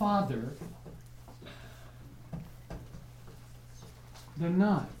own father than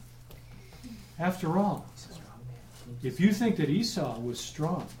not. After all, if you think that Esau was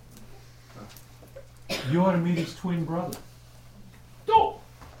strong, you ought to meet his twin brother. Oh,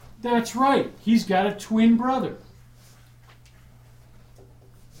 that's right. He's got a twin brother.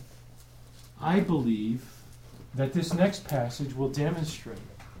 I believe that this next passage will demonstrate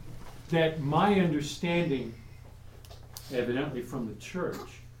that my understanding, evidently from the church,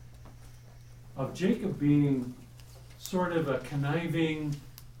 of Jacob being sort of a conniving,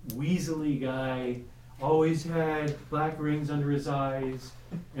 weaselly guy, always had black rings under his eyes,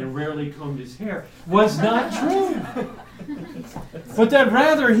 and rarely combed his hair, was not true. But that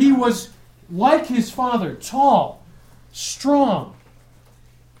rather he was like his father, tall, strong,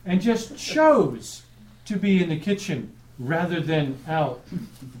 and just chose to be in the kitchen rather than out.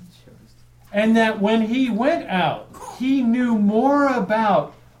 And that when he went out, he knew more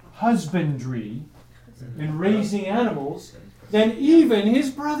about husbandry and raising animals than even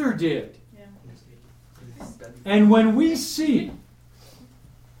his brother did. And when we see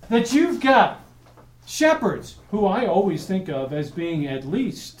that you've got shepherds, who I always think of as being at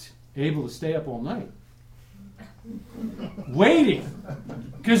least able to stay up all night, waiting,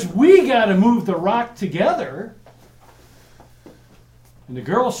 because we got to move the rock together, and the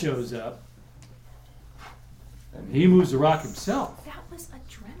girl shows up, and he moves the rock himself. That was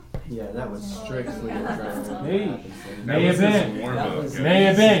adrenaline. Yeah, that was strictly adrenaline. Hey, may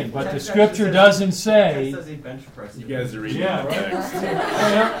have been, but the scripture doesn't say. You guys are reading Yeah, the right. text.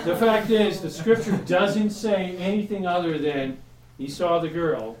 Yeah, the fact is, the scripture doesn't say anything other than he saw the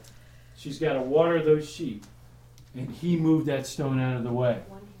girl, she's got to water those sheep, and he moved that stone out of the way.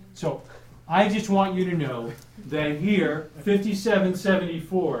 So I just want you to know that here,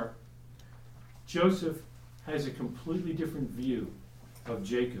 5774, Joseph has a completely different view of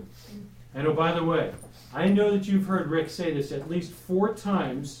Jacob. And oh, by the way, I know that you've heard Rick say this at least 4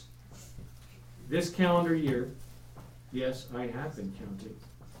 times this calendar year. Yes, I have been counting.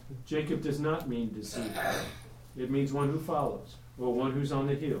 Jacob does not mean deceiver. It means one who follows, or one who's on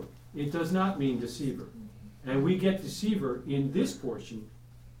the hill. It does not mean deceiver. And we get deceiver in this portion,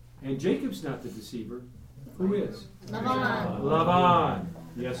 and Jacob's not the deceiver. Who is? Laban. Laban.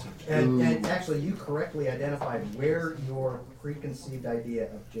 Yes, sir. And actually, you correctly identified where your preconceived idea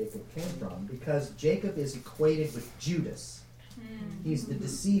of Jacob came from, because Jacob is equated with Judas. He's the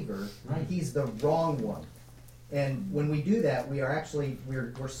deceiver. Right. He's the wrong one. And when we do that, we are actually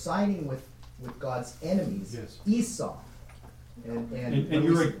we're siding with God's enemies, Yes. Esau.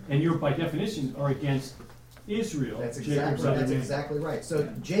 And you're by definition are against Israel. That's Jacob's exactly other name. exactly right. So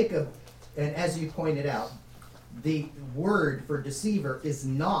Jacob, and as you pointed out, the word for deceiver is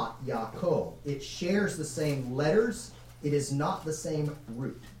not Yaakov. It shares the same letters. It is not the same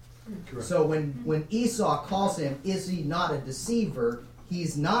root. Correct. So when Esau calls him, is he not a deceiver?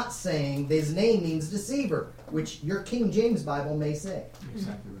 He's not saying his name means deceiver, which your King James Bible may say.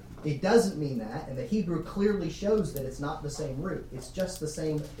 Exactly right. It doesn't mean that, and the Hebrew clearly shows that it's not the same root. It's just the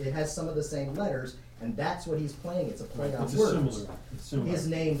same, it has some of the same letters, and that's what he's playing. It's a play on It's words. similar. His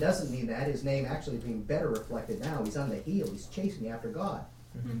name doesn't mean that. His name actually being better reflected now. He's on the heel. He's chasing after God.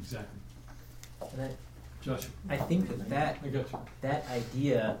 Exactly. And Joshua. I think that I got you. that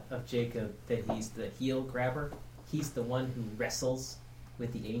idea of Jacob, that he's the heel grabber, he's the one who wrestles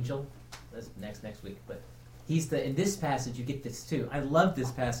with the angel. That's next week, but he's the, in this passage you get this too. I love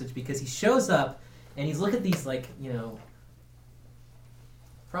this passage because he shows up and he's looking at these, like, you know,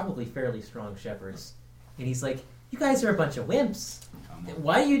 probably fairly strong shepherds, and he's like, you guys are a bunch of wimps.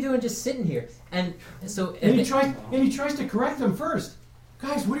 Why are you doing just sitting here? And so And he tries to correct them first.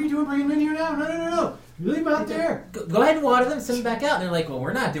 Guys, what are you doing bringing them in here now? No. Leave them out there. Go ahead and water them, send them back out. And they're like, well,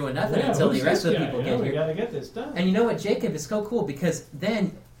 we're not doing nothing until the rest of the people get We here. got to get this done. And you know what? Jacob is so cool because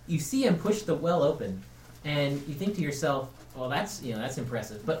then you see him push the well open, and you think to yourself, well, that's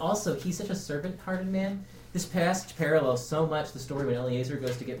impressive. But also, he's such a servant-hearted man. This passage parallels so much the story when Eliezer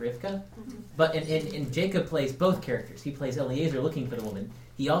goes to get Rivka. But and Jacob plays both characters. He plays Eliezer looking for the woman.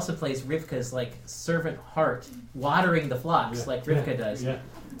 He also plays Rivka's, like, servant heart, watering the flocks like Rivka does. Yeah.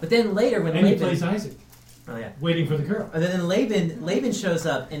 But then later when And Laban, he plays Isaac. Oh yeah. Waiting for the girl. And then Laban shows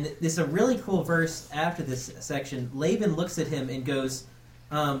up, and there's a really cool verse after this section. Laban looks at him and goes,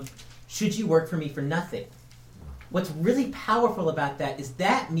 should you work for me for nothing? What's really powerful about that is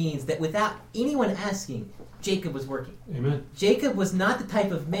that means that without anyone asking, Jacob was working. Amen. Jacob was not the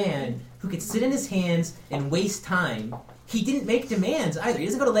type of man who could sit in his hands and waste time. He didn't make demands either. He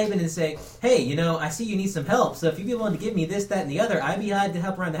doesn't go to Laban and say, hey, you know, I see you need some help, so if you'd be willing to give me this, that, and the other, I'd be glad to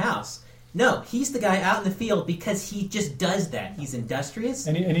help around the house. No, he's the guy out in the field because he just does that. He's industrious.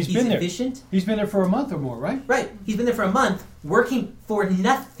 And he's been there. Efficient. He's been there for a month or more, right? Right. He's been there for a month, working for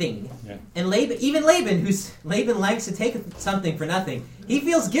nothing. Yeah. And Laban likes to take something for nothing. He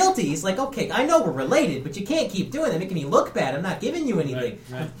feels guilty. He's like, okay, I know we're related, but you can't keep doing that, making me look bad. I'm not giving you anything.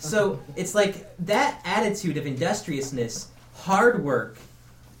 Right. So it's like that attitude of industriousness, hard work,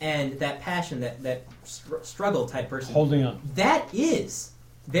 and that passion, that struggle type person. Holding on. That is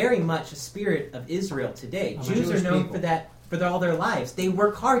very much a spirit of Israel today. Jews are known for that for all their lives. They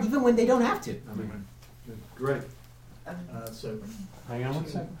work hard even when they don't have to. Great. So hang on one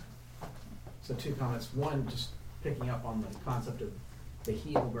second. So 2 comments. One, just picking up on the concept of the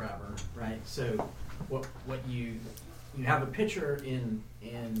heel grabber, right? So what you have a picture in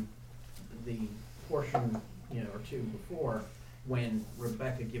the portion, or 2 before, when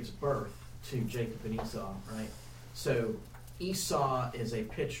Rebekah gives birth to Jacob and Esau, right? So Esau is a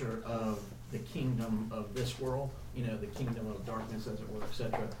picture of the kingdom of this world, the kingdom of darkness, as it were,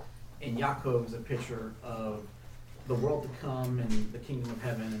 etc. And Yaakov is a picture of the world to come and the kingdom of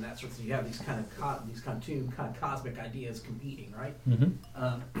heaven, and that sort of thing. You have these kind of 2 kind of cosmic ideas competing, right? Mm-hmm.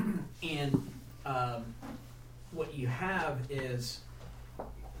 What you have is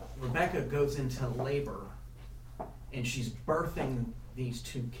Rebekah goes into labor, and she's birthing these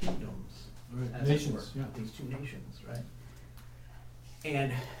 2 kingdoms, as Nations, it were, yeah. these 2 nations, right?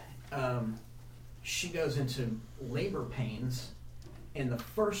 And she goes into labor pains, and the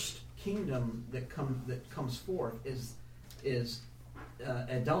first kingdom that comes forth is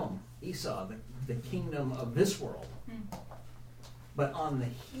Edom, Esau, the kingdom of this world. But on the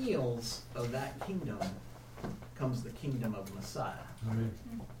heels of that kingdom comes the kingdom of Messiah. Amen.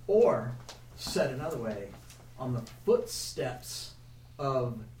 Or, said another way, on the footsteps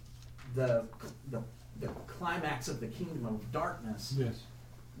of the climax of the kingdom of darkness, Yes.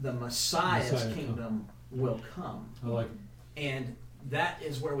 the Messiah's Messiah kingdom will come. I like it. And that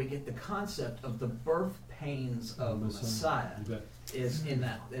is where we get the concept of the birth pains of Messiah. You bet. Is in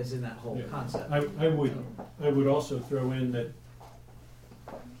that whole Yeah. concept. I would also throw in that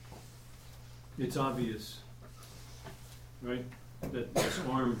it's obvious, right? That this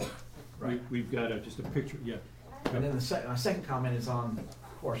arm, Right. we've got just a picture. Yeah. And then my second comment is on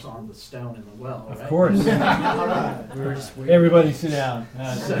the stone in the well. Of right? course. All right. We were just waiting. Everybody sit down.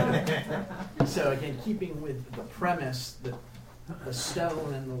 So again, keeping with the premise that the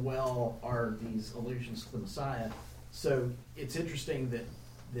stone and the well are these allusions to the Messiah. So it's interesting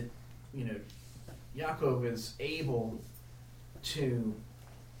that Yaakov is able to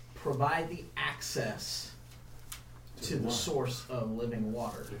provide the access to the source of living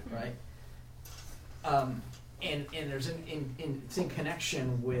water, right? And there's it's in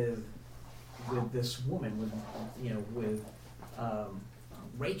connection with this woman, with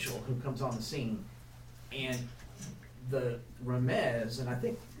Rachel, who comes on the scene, and the Remez, and I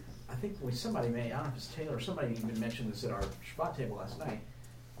think somebody I don't know if it's Taylor or somebody even mentioned this at our Shabbat table last night.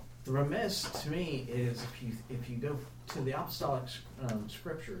 The Remez to me is if you go to the apostolic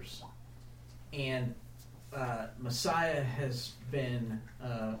scriptures, and Messiah has been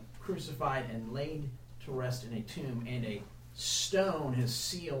crucified and laid to rest in a tomb, and a stone has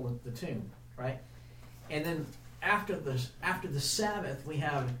sealed the tomb, right? And then after the Sabbath, we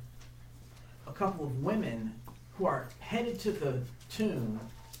have a couple of women who are headed to the tomb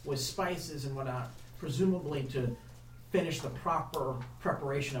with spices and whatnot, presumably to finish the proper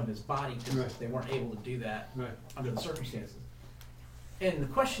preparation of his body, because they weren't able to do that under the circumstances. And the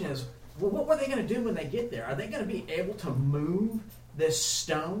question is, well, what were they going to do when they get there? Are they going to be able to move this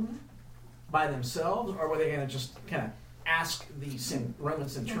stone by themselves, or were they going to just kind of ask the Roman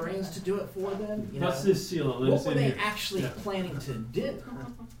centurions to do it for them? What's this seal? What were they actually planning to do?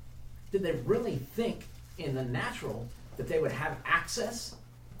 Did they really think in the natural that they would have access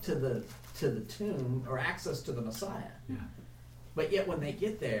to the tomb or access to the Messiah? Yeah. But yet when they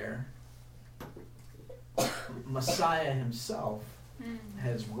get there, Messiah himself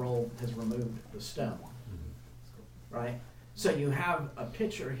has removed the stone. Right? So you have a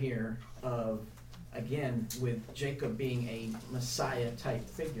picture here of, again, with Jacob being a Messiah type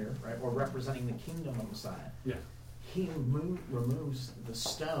figure, right, or representing the kingdom of Messiah. Yeah. He removes the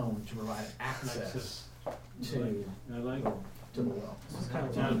stone to provide access to I like it. to the well. It's kind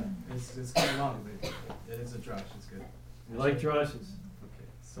of long. It's kind of long, but it is a drush. It's good. You like drushes? Okay,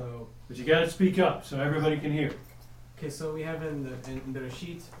 so. But you got to speak up so everybody can hear. Okay, so we have in the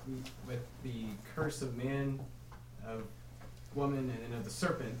Rashit with the curse of man, of woman, and of the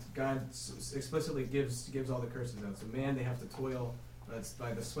serpent. God explicitly gives all the curses out. So man, they have to toil. That's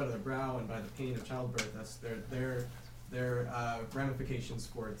by the sweat of their brow and by the pain of childbirth. That's their ramifications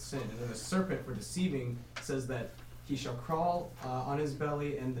for sin. And then the serpent, for deceiving, says that he shall crawl on his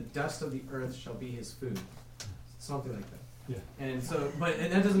belly, and the dust of the earth shall be his food. Something like that. Yeah. And so,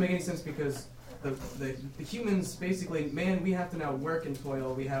 and that doesn't make any sense because the humans, basically, man, we have to now work and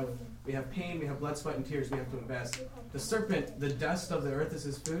toil. We have pain. We have blood, sweat, and tears. We have to invest. The serpent, the dust of the earth is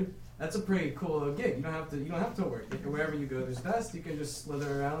his food. That's a pretty cool gig. You don't have to work. Wherever you go, there's dust. You can just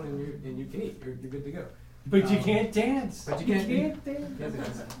slither around and you can eat. You're good to go. But you can't dance. But you can't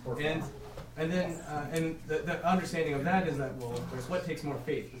dance. And then the understanding of that is that, well, of course, what takes more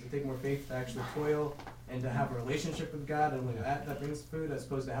faith? Does it take more faith to actually toil and to have a relationship with God, and when that brings food, as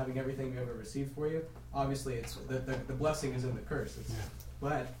opposed to having everything you ever received for you? Obviously, it's the blessing is in the curse.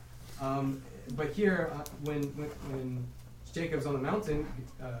 But here, when Jacob's on the mountain,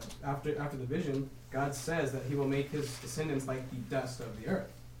 after the vision, God says that he will make his descendants like the dust of the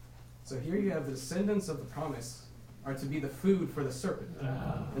earth. So here you have the descendants of the promise are to be the food for the serpent,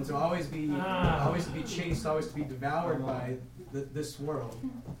 and to always to be chased, always to be devoured by this world.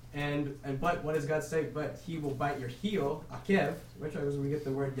 But what does God say? But he will bite your heel, akev, which is where we get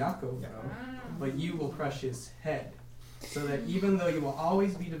the word Yaakov from. But you will crush his head. So that even though you will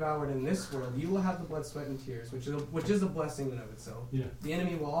always be devoured in this world, you will have the blood, sweat, and tears, which is a blessing in and of itself. Yeah. The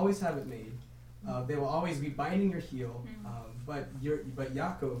enemy will always have it made. They will always be biting your heel. But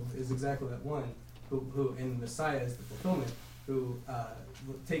Yaakov is exactly that one who in Messiah is the fulfillment, who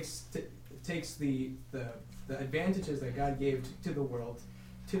takes the advantages that God gave to the world,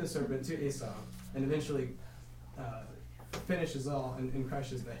 to the serpent, to Esau, and eventually finishes all and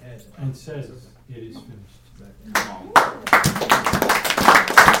crushes the head. And says, it is finished.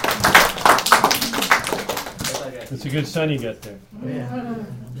 That's a good son you got there. Yeah.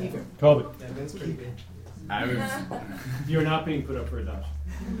 Colby. That's pretty good. You're not being put up for adoption.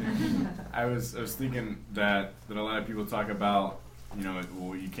 I was thinking that a lot of people talk about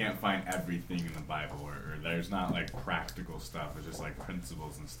you can't find everything in the Bible, or there's not like practical stuff. It's just like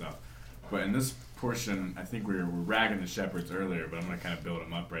principles and stuff. But in this portion, I think we were ragging the shepherds earlier, but I'm going to kind of build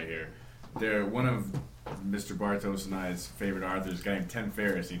them up right here. They're one of Mr. Bartos and I's favorite authors, a guy named Tim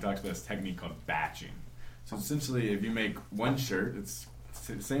Ferriss. He talks about this technique called batching. So essentially, if you make one shirt, it's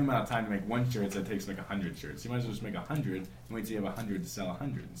the same amount of time to make one shirt as it takes to make 100 shirts. You might as well just make 100 and wait till you have 100 to sell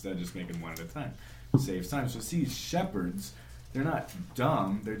 100 instead of just making one at a time. It saves time. So see, shepherds, they're not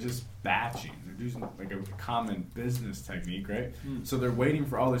dumb. They're just batching. They're using like a common business technique, right? So they're waiting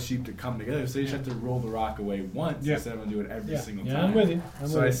for all the sheep to come together. So they just have to roll the rock away once instead of doing it every single time. Yeah, I'm with you.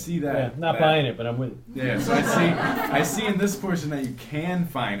 I see that. Yeah, not buying it, but I'm with you. Yeah, so I see in this portion that you can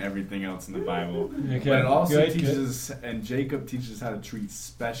find everything else in the Bible, Okay. but it also Good, teaches, and Jacob teaches how to treat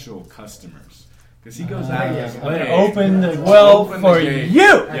special customers. Because he goes out of his I'm way. gonna open the well for gate. you.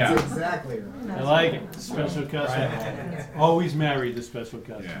 Yeah. That's exactly right. I like it. Special customer. Always marry the special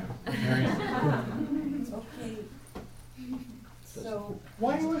customer. Okay. So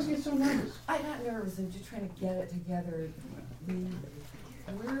why do you always get so nervous? I'm not nervous. I'm just trying to get it together.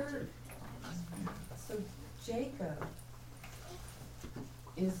 So Jacob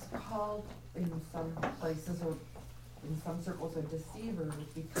is called in some places or in some circles a deceiver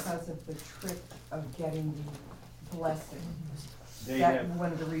because of the trick of getting the blessing.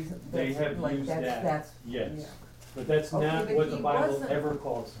 One of the reasons. They have like used that's, that. That's, yes. Yeah. But that's not but what the he Bible wasn't- ever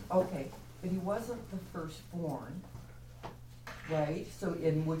calls him. Okay, but he wasn't the firstborn, right? So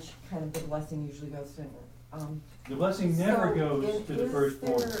in which kind of the blessing usually goes to. The blessing never so goes to the is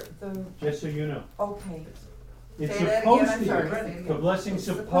firstborn. there the- Just so you know. Okay. It's Say that supposed again, I'm to sorry, go. say it The again. blessing's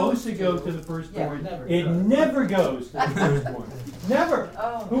It's supposed to go to. to the firstborn. Yeah. It never goes to the firstborn. Never.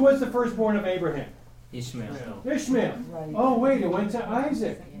 Oh. Who was the firstborn of Abraham? Ishmael. Ishmael. Right. Oh wait, it went to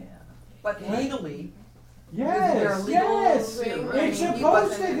Isaac. But legally, Yes, there a legal yes. thing? I It's mean, he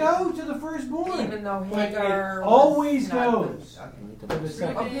supposed to wasn't- go to the firstborn. even though But Hagar it was always not goes the- to the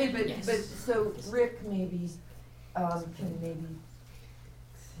second. Okay, but so Rick maybe can maybe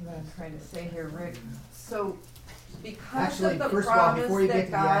see what I'm trying to say here, Rick. So because Actually, of the first of all, promise before you get that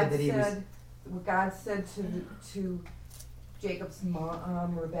to the ad God that he was- said, what God said to Jacob's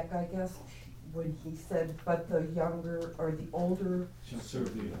mom, Rebecca, I guess, when he said, "But the younger or the older." Shall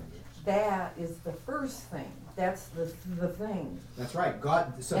serve the younger. That is the first thing. That's the thing. That's right.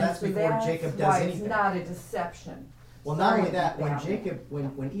 God. So And that's before Jacob does why anything. It's not a deception. Well, not only Sorry, that, when Alan. Jacob,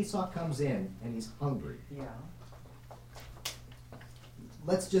 when Esau comes in and he's hungry, Yeah.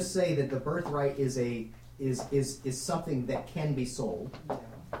 let's just say that the birthright is something that can be sold.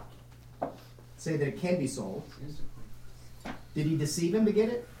 Say that it can be sold. Did he deceive him to get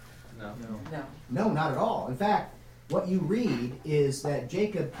it? No. No. No, not at all. In fact, what you read is that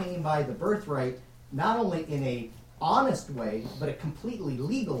Jacob came by the birthright not only in a honest way, but a completely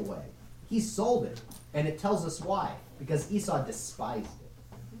legal way. He sold it, and it tells us why. Because Esau despised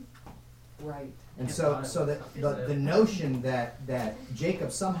it. Right. And so that the notion that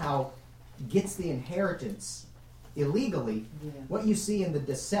Jacob somehow gets the inheritance illegally, what you see in the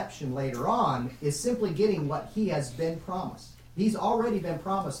deception later on is simply getting what he has been promised. He's already been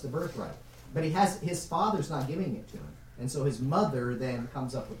promised the birthright, but his father's not giving it to him. And so his mother then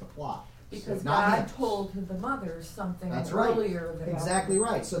comes up with the plot. Because Not God him. told the mother something That's right. earlier. Than Exactly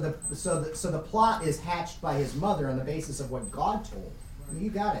right. So the plot is hatched by his mother on the basis of what God told. You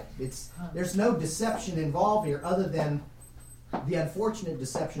got it. There's no deception involved here other than the unfortunate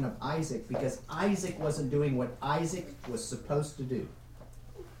deception of Isaac, because Isaac wasn't doing what Isaac was supposed to do.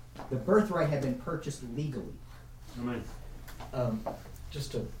 The birthright had been purchased legally. Amen.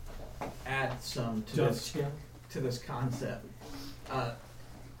 Just to add some to this concept,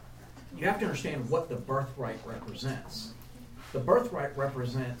 you have to understand what the birthright represents. The birthright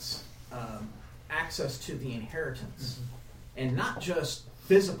represents access to the inheritance, and not just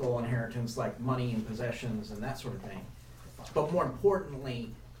physical inheritance like money and possessions and that sort of thing, but more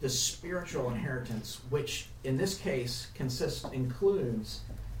importantly, the spiritual inheritance, which in this case includes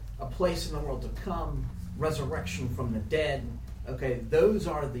a place in the world to come, resurrection from the dead. Okay,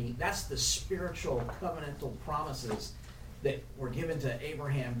 that's the spiritual covenantal promises that were given to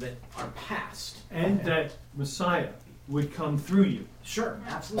Abraham that are past. And that Messiah would come through you. Sure,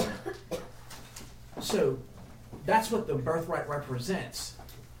 absolutely. So that's what the birthright represents.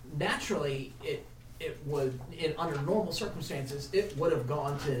 Naturally, it would, under normal circumstances, it would have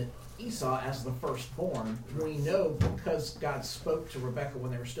gone to Esau as the firstborn. We know, because God spoke to Rebekah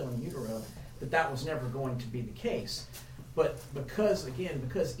when they were still in utero, that was never going to be the case. But because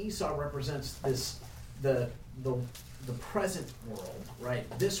Esau represents the the present world, right?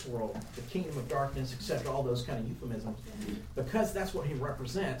 This world, the kingdom of darkness, etc., all those kind of euphemisms, because that's what he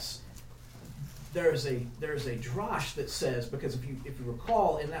represents. There's a drash that says, because if you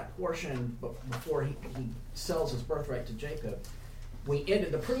recall in that portion before he sells his birthright to Jacob, we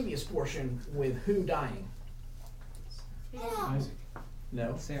ended the previous portion with who dying? Isaac.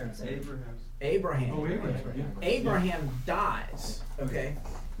 No. Sarah. Abraham. Oh, Abraham. Yeah. Abraham dies. Okay.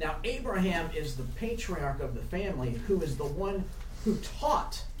 Now Abraham is the patriarch of the family, who is the one who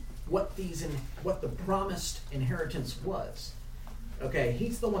taught what the promised inheritance was. Okay,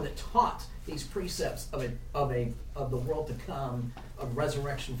 he's the one that taught these precepts of the world to come, of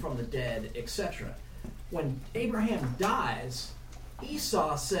resurrection from the dead, etc. When Abraham dies,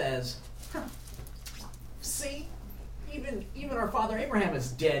 Esau says, "See, even our father Abraham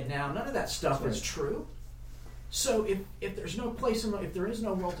is dead now. None of that stuff is true. So if there's no place if there is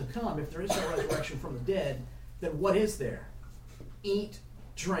no world to come, if there is no resurrection from the dead, then what is there? Eat,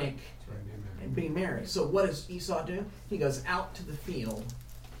 drink, and be merry." So what does Esau do? He goes out to the field,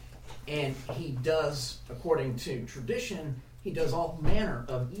 and he does, according to tradition, he does all manner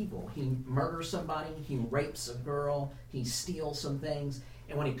of evil. He murders somebody, he rapes a girl, he steals some things,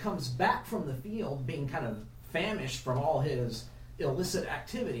 and when he comes back from the field, being kind of famished from all his illicit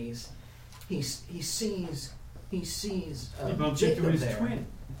activities, he sees Jacob there, twin,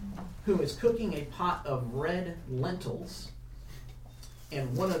 who is cooking a pot of red lentils.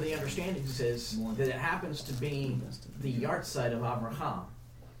 And one of the understandings is that it happens to be the yahrzeit of Abraham,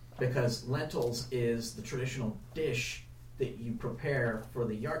 because lentils is the traditional dish that you prepare for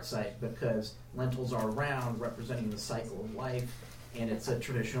the yahrzeit, because lentils are round, representing the cycle of life, and it's a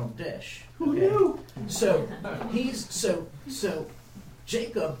traditional dish. Who knew? So so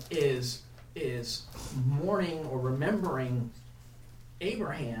Jacob is mourning or remembering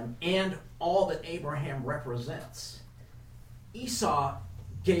Abraham and all that Abraham represents. Esau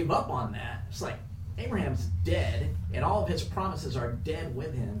gave up on that. It's like, Abraham's dead, and all of his promises are dead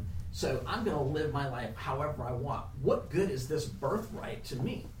with him, so I'm going to live my life however I want. What good is this birthright to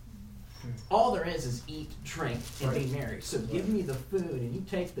me? All there is eat, drink, and be merry. So give me the food, and you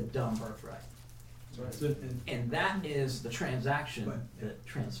take the dumb birthright. And that is the transaction that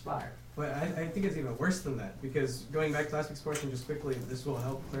transpired. But I think it's even worse than that, because going back to last week's portion just quickly, this will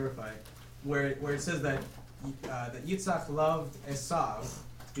help clarify, where it says that Yitzhak loved Esav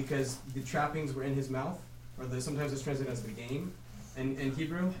because the trappings were in his mouth, or sometimes it's translated as the game in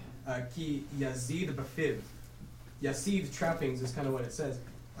Hebrew. Ki yazid b'fiv. Yasid, trappings, is kind of what it says.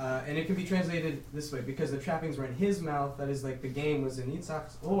 And it can be translated this way, because the trappings were in his mouth, that is like the game was in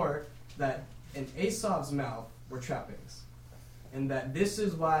Yitzhak's, or that in Esav's mouth were trappings. And that this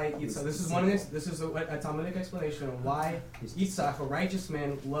is why Yitzhak, this is a Talmudic explanation of why Yitzhak, a righteous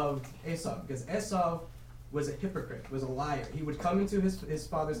man, loved Esav. Because Esav was a hypocrite, was a liar. He would come into his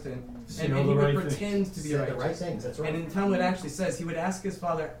father's tent, and he would pretend to be righteous. The right things, that's right. And in Talmud actually says, he would ask his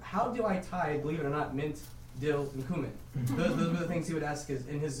father, "How do I tithe, believe it or not, mint, dill, and cumin?" Those were the things he would ask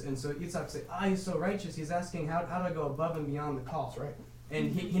and so Yitzhak would say, he's so righteous, he's asking, how do I go above and beyond the call? That's right. And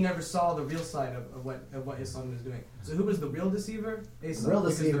he never saw the real side of what his son was doing. So who was the real deceiver? Esau. The real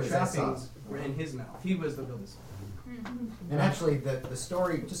deceiver because the is trappings Esau. were in his mouth. He was the real deceiver. And actually, the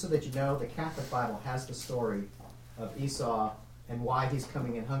story, just so that you know, the Catholic Bible has the story of Esau and why he's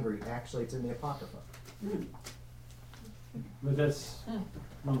coming in hungry. Actually, it's in the Apocrypha. But that's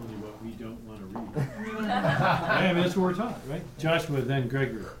normally what we don't want to read. I mean, that's what we're taught, right? Joshua, then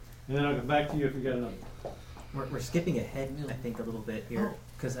Gregory. And then I'll come back to you if you got another. We're skipping ahead, I think, a little bit here,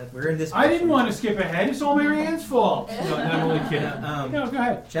 because we're in this. I didn't want to skip ahead. It's all Mary Ann's fault. No, I'm only kidding. No, go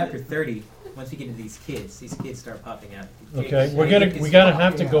ahead. Chapter 30. Once we get into these kids start popping out. Okay, we gotta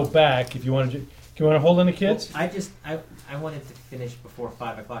have to go back if you want to. Do you want to hold on the kids? Well, I wanted to finish before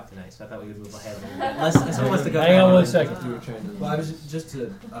 5 o'clock tonight, so I thought we would move ahead a little bit. Unless someone wants to go. Hang on 1 second. Well, I was just to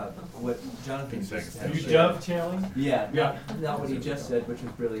what Jonathan just Are you dovetailing? Yeah, not what he just said, which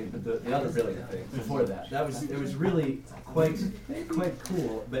was brilliant, but the other brilliant thing before that. It was really quite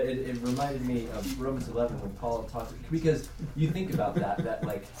cool, but it reminded me of Romans 11 when Paul talks, because you think about that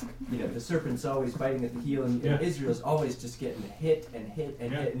like, the serpent's always biting at the heel, and Israel's always just getting hit and hit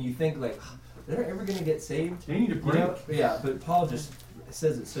and hit, and you think like, they're ever going to get saved? They need a break. Yeah, but Paul just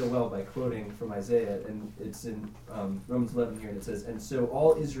says it so well by quoting from Isaiah, and it's in Romans 11 here, and it says, "And so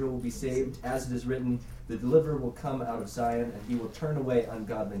all Israel will be saved, as it is written, the deliverer will come out of Zion, and he will turn away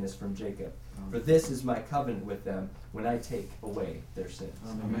ungodliness from Jacob. For this is my covenant with them when I take away their sins."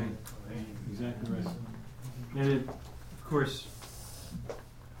 Amen. Exactly right. And of course,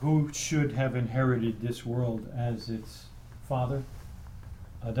 who should have inherited this world as its father?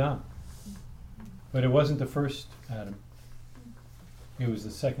 Adam. But it wasn't the first Adam. It was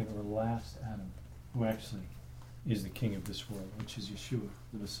the second or last Adam who actually is the king of this world, which is Yeshua,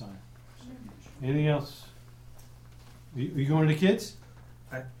 the Messiah. Anything else? Are you going to the kids?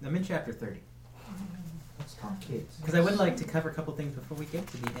 I'm in chapter 30. Let's talk kids. Because I would like to cover a couple things before we get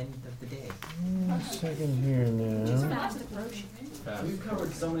to the end of the day. One second here now. We've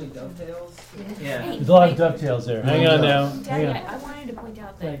covered so many dovetails. Yeah. There's a lot of dovetails there. Hang on now. Daddy, Hang on. I wanted to point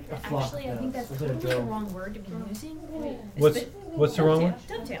out that Like a flock, actually I yeah. think that's Was it a totally the drill? wrong word to be using. What's the wrong word?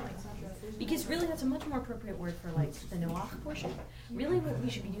 Dovetailing. Because really that's a much more appropriate word for like the Noach portion. Really what we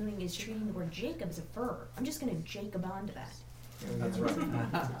should be doing is treating the word Jacob as a verb. I'm just going to Jacob onto that. That's right.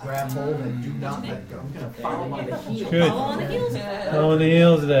 Grab hold and do not let go. I'm gonna follow on the heels. Good. Follow on the heels of that. Follow on the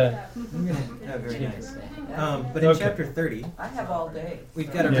heels of that. Very nice. But in Okay. chapter 30, I have all day.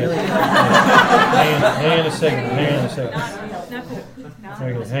 we've got a Yeah. really... hang on a second. Hang on a second. Not cool. Not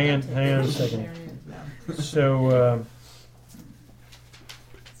Okay, cool. hang on a second. So,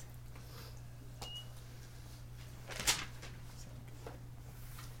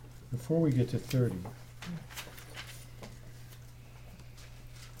 before we get to 30,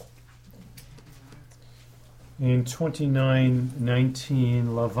 in 29:19,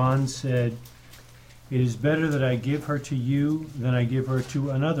 Lavan said, "It is better that I give her to you than I give her to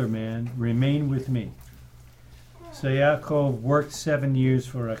another man. Remain with me." So Yaakov worked 7 years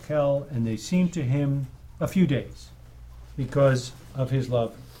for Rachel, and they seemed to him a few days because of his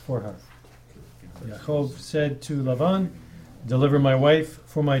love for her. Yaakov said to Lavan, "Deliver my wife,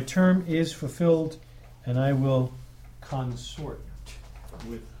 for my term is fulfilled, and I will consort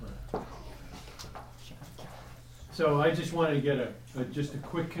with her." So I just wanted to get just a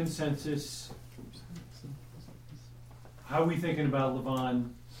quick consensus. How are we thinking about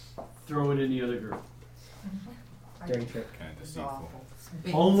Lavan? Throw it in the other group. Dirty trick. Kind of deceitful.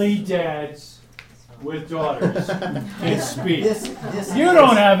 Only dads with daughters can speak. This You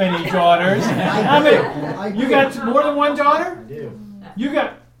don't have any daughters. How many? You got more than one daughter? I do.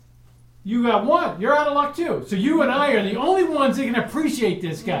 You got one. You're out of luck too. So you and I are the only ones that can appreciate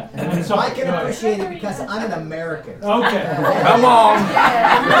this guy. I'm sorry. I can appreciate it because I'm an American. Okay. Come on.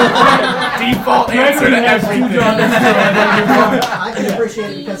 Default answer to everything. I can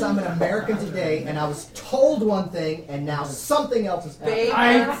appreciate it because I'm an American today, and I was told one thing, and now something else is happening.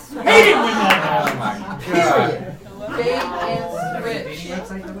 I hate it when that happens.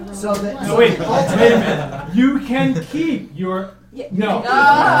 Period. So that. No, wait a minute. You can keep your. No.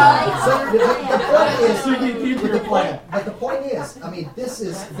 So the point is, You can keep your plan. but the point is, I mean, this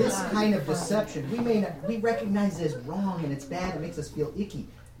kind of deception. We recognize it as wrong and it's bad. It makes us feel icky.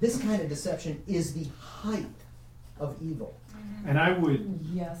 This kind of deception is the height of evil. And I would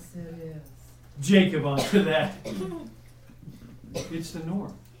Yes, it is. Jacob onto that. It's the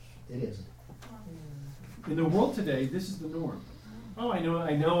norm. It is. In the world today, this is the norm. Oh,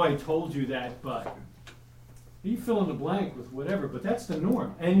 I know I told you that, but you fill in the blank with whatever, but that's the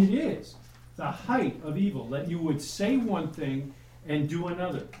norm. And it is the height of evil, that you would say one thing and do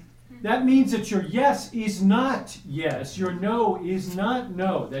another. That means that your yes is not yes, your no is not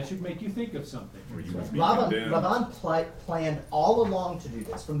no. That should make you think of something. Lavan planned all along to do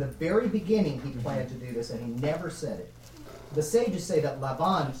this. From the very beginning, he planned to do this, and he never said it. The sages say that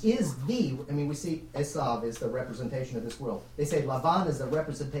Lavan is we see Esav is the representation of this world. They say Lavan is the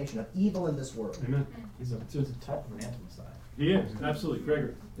representation of evil in this world. Amen. He's a type of an anti-Messiah. He is, absolutely.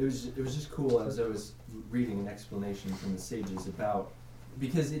 Gregor. It was just cool as I was reading an explanation from the sages about,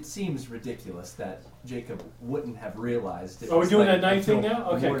 because it seems ridiculous that Jacob wouldn't have realized. Oh, we're doing that night thing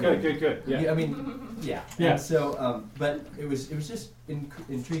now? Okay, good. Yeah. I mean, yeah. Yeah. And so, but it was just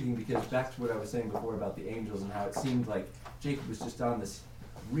intriguing because back to what I was saying before about the angels and how it seemed like Jacob was just on this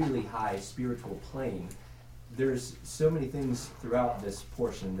really high spiritual plane. There's so many things throughout this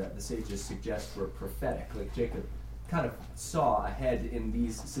portion that the sages suggest were prophetic. Like Jacob kind of saw ahead in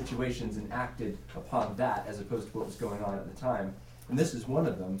these situations and acted upon that as opposed to what was going on at the time. And this is one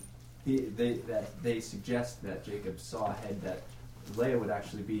of them. They suggest that Jacob saw ahead that Leah would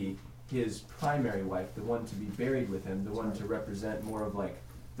actually be his primary wife, the one to be buried with him, the one to represent more of like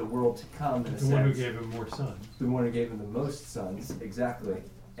the world to come in a sense. The one who gave him more sons. The one who gave him the most sons, exactly.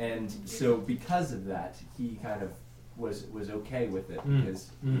 And so because of that, he kind of was okay with it because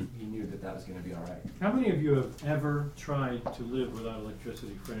he knew that was going to be all right. How many of you have ever tried to live without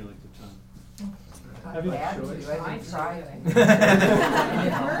electricity for any length of time? Have you? I tried. I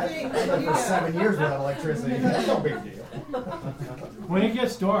lived for 7 years without electricity. That's no big deal. When it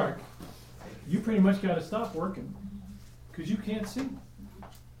gets dark, you pretty much got to stop working because you can't see.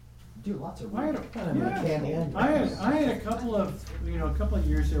 Do lots of I had, candy. I had a couple of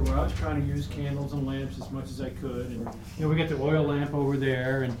years there where I was trying to use candles and lamps as much as I could, and we got the oil lamp over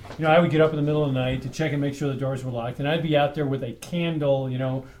there, and I would get up in the middle of the night to check and make sure the doors were locked, and I'd be out there with a candle,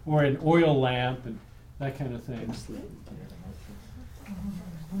 or an oil lamp and that kind of thing.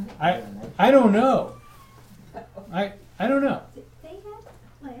 I don't know. I don't know. They had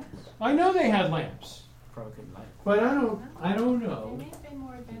lamps. I know they had lamps, Probably couldn't light. but I don't know. They may have been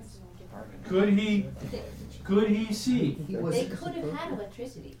more advanced than Could he see? They could have had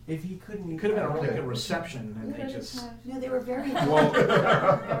electricity. If he couldn't, Could have been a really good reception, and they just. No, they were very. That's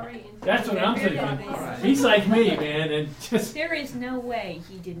what I'm thinking. He's like me, man, and just. There is no way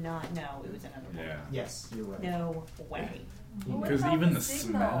he did not know it was another woman. Yeah. Yes, you're right. No way. Because even the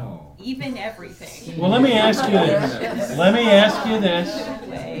smell. Even everything. Well, let me ask you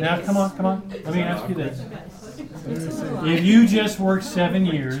this. Now, come on. Let me ask you this. If you just worked 7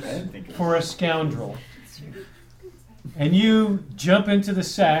 years for a scoundrel, and you jump into the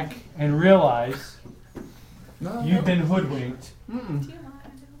sack and realize you've been hoodwinked,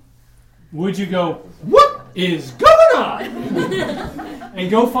 would you go, "What is going on?" and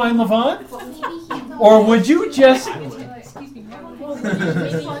go find Levant? Or would you just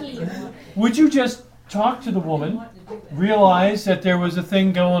talk to the woman, realize that there was a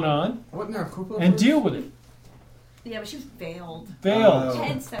thing going on, and deal with it? Yeah, but she was veiled. Veiled.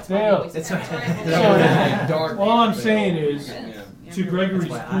 Hence, that's Veiled. why he was So, all I'm saying is, to Gregory's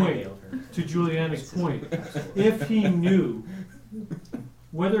point, to Juliana's point, if he knew,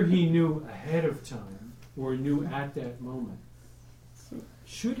 whether he knew ahead of time or knew at that moment,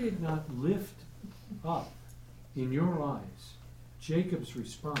 should it not lift up in your eyes Jacob's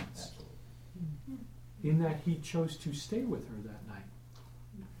response in that he chose to stay with her that night,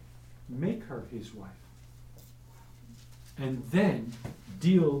 make her his wife, and then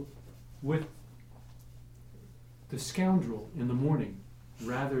deal with the scoundrel in the morning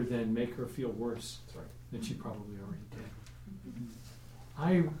rather than make her feel worse than she probably already did.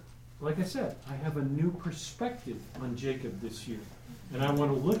 Like I said, I have a new perspective on Jacob this year, and I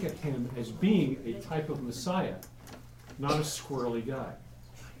want to look at him as being a type of Messiah, not a squirrely guy.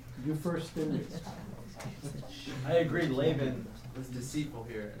 You first, didn't you? I agree, Laban was deceitful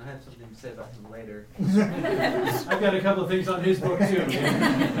here, and I have something to say about him later. I've got a couple of things on his book too.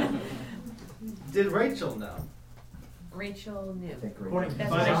 Did Rachel know? Rachel knew. Find That's it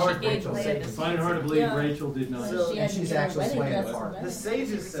why hard she gave Leah the find it hard to believe Yeah. Rachel did not. So, And she's actually slaying the part. the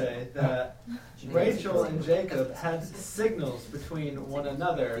sages say that Rachel and Jacob had signals between one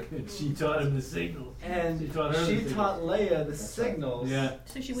another, She taught him the signal. and She taught her the she signal. taught Leah the signals. Yeah.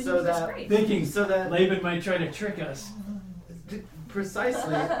 So she wouldn't So use that disgrace. Thinking so that Laban might try to trick us.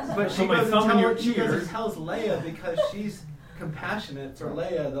 precisely, but So she my goes thumb in and your she goes ear. and tells Leah because she's compassionate for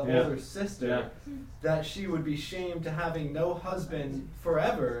Leah, the Yeah. older sister, that she would be shamed to having no husband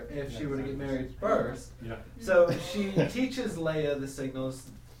forever if she were to get married first. Yeah. So she teaches Leah the signals.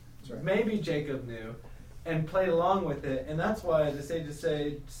 Maybe Jacob knew, and played along with it, and that's why the sages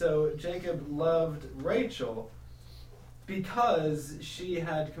say so. Jacob loved Rachel because she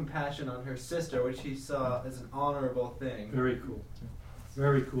had compassion on her sister, which he saw as an honorable thing. Very cool.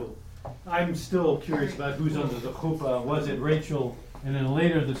 Very cool. I'm still curious about who's under the chuppah. Was it Rachel, and then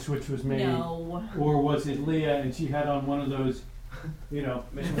later the switch was made? No. Or was it Leah, and she had on one of those, Mission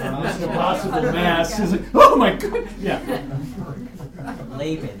Mission Impossible masks? It's like, oh my god! Yeah.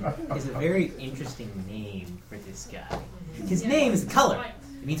 Laban is a very interesting name for this guy. His name is color.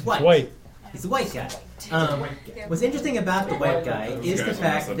 It means white. White. He's a white guy. What's interesting about the white guy is the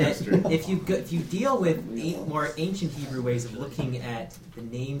fact that if you deal with more ancient Hebrew ways of looking at the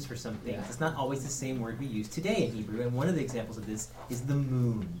names for some things, it's not always the same word we use today in Hebrew. And one of the examples of this is the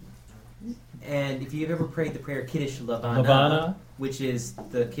moon. And if you've ever prayed the prayer Kiddush Lavana, which is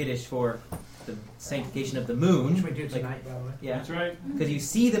the Kiddush for the sanctification of the moon. Which we do tonight, by the way. Yeah. That's right. Because you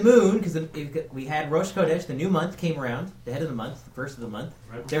see the moon, because we had Rosh Chodesh, the new month came around, the head of the month, the first of the month.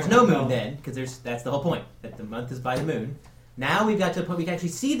 Right. There's no moon then, because that's the whole point, that the month is by the moon. Now we've got to a point we can actually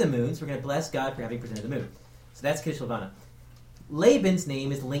see the moon, so we're going to bless God for having presented the moon. So that's Kiddush Lavana. Laban's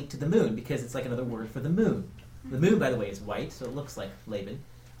name is linked to the moon, because it's like another word for the moon. The moon, by the way, is white, so it looks like Laban.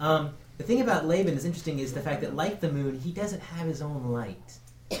 The thing about Laban that's interesting is the fact that, like the moon, he doesn't have his own light.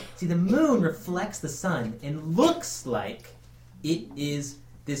 See, the moon reflects the sun and looks like it is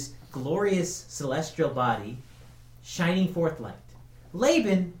this glorious celestial body shining forth light.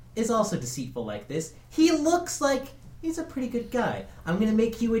 Laban is also deceitful like this. He looks like he's a pretty good guy. I'm going to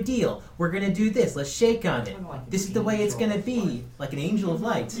make you a deal. We're going to do this. Let's shake on it. This is the way it's going to be, like an angel of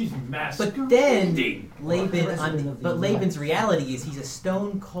light. But then Laban's reality is he's a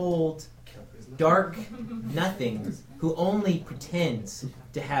stone cold, dark nothing who only pretends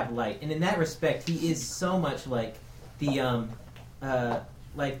to have light. And in that respect, he is so much like the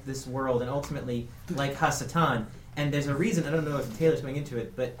like this world, and ultimately like Hasatan. And there's a reason, I don't know if Taylor's going into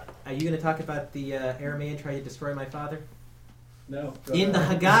it, but are you going to talk about the Aramean trying to destroy my father? No. In the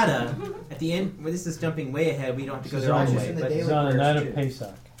Haggadah, at the end, well, this is jumping way ahead, we don't have to go there all the way. But it's on the night of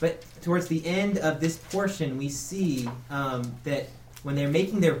Pesach. But towards the end of this portion, we see that when they're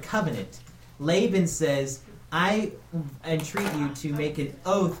making their covenant, Laban says, I entreat you to make an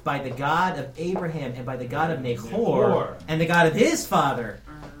oath by the God of Abraham and by the God of Nahor and the God of his father.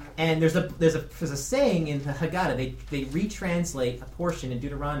 And there's a saying in the Haggadah, they retranslate a portion in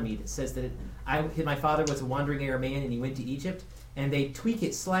Deuteronomy that says that my father was a wandering Aramean and he went to Egypt, and they tweak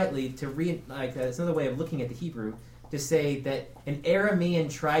it slightly to it's another way of looking at the Hebrew, to say that an Aramean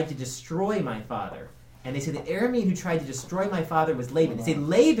tried to destroy my father. And they say the Aramean who tried to destroy my father was Laban. They say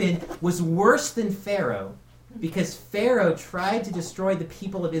Laban was worse than Pharaoh because Pharaoh tried to destroy the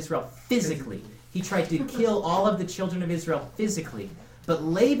people of Israel physically. He tried to kill all of the children of Israel physically. But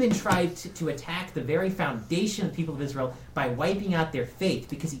Laban tried to attack the very foundation of the people of Israel by wiping out their faith,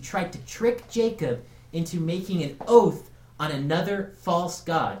 because he tried to trick Jacob into making an oath on another false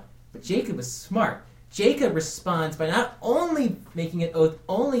god. But Jacob was smart. Jacob responds by not only making an oath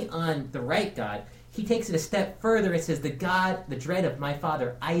only on the right God, he takes it a step further and says, the God, the dread of my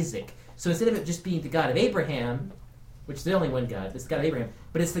father Isaac. So instead of it just being the God of Abraham, which is the only one God, it's the God of Abraham,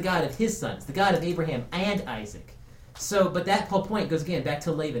 but it's the God of his sons, the God of Abraham and Isaac. So, but that whole point goes again back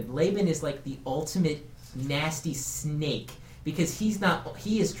to Laban. Laban is like the ultimate nasty snake, because he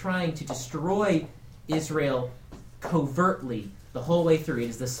is trying to destroy Israel covertly the whole way through. It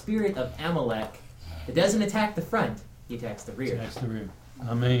is the spirit of Amalek that doesn't attack the front, he attacks the rear. Attacks the rear.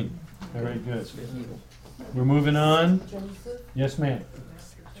 Amen. Very good. We're moving on. Joseph? Yes, ma'am.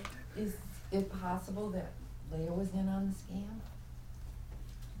 Is it possible that Leah was in on the scam?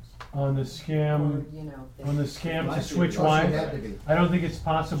 On the scam, Or, you know, on the scam to She switch had wives. to be. I don't think it's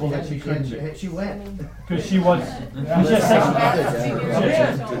possible that she couldn't be. She went. Because she was. Hey,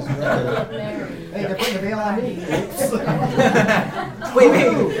 they're putting the veil on me.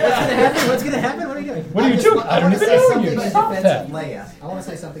 Wait. What's gonna happen? What are you doing? What are you doing? I don't even know you. Stop that. Leah. I want to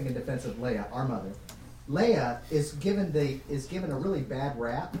say something in defense of Leah, our mother. Leah is given a really bad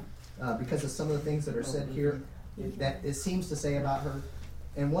rap because of some of the things that are said here that it seems to say about her.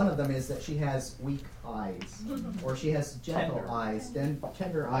 And one of them is that she has weak eyes, or she has gentle eyes,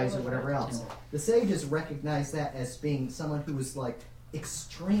 tender eyes, or whatever else. The sages recognize that as being someone who is like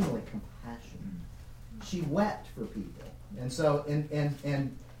extremely compassionate. She wept for people, and so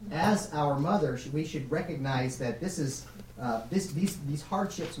and as our mother, we should recognize that this is these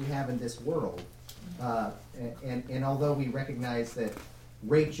hardships we have in this world, and although we recognize that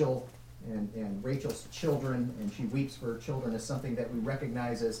Rachel. And Rachel's children, and she weeps for her children, is something that we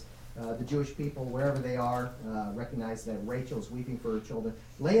recognize as the Jewish people, wherever they are, recognize that Rachel's weeping for her children.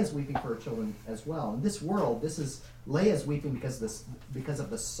 Leah's weeping for her children as well. In this world, Leah's weeping because of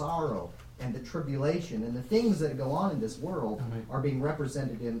the sorrow and the tribulation and the things that go on in this world are being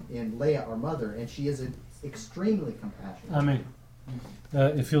represented in Leah, our mother, and she is extremely compassionate. Amen.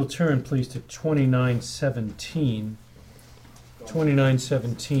 If you'll turn, please, to 29:17.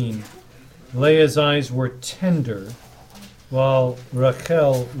 29:17. Leah's eyes were tender, while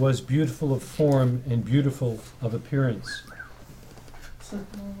Rachel was beautiful of form and beautiful of appearance.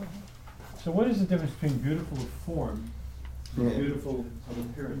 So what is the difference between beautiful of form and beautiful of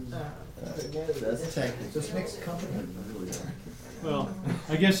appearance? That's technical. Just mixed company. Well,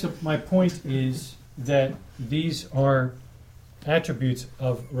 I guess my point is that these are attributes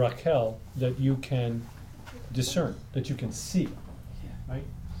of Rachel that you can discern, that you can see, right?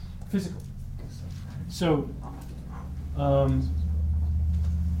 Physical. So,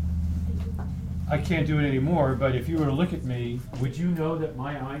 I can't do it anymore, but if you were to look at me, would you know that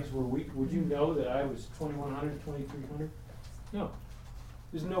my eyes were weak? Would you know that I was 2100, 2300? No.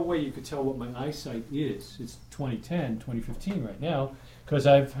 There's no way you could tell what my eyesight is. It's 2010, 2015 right now, because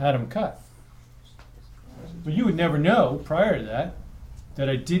I've had them cut. But you would never know prior to that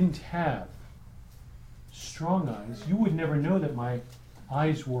I didn't have strong eyes. You would never know that my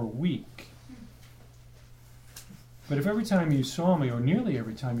eyes were weak. But if every time you saw me, or nearly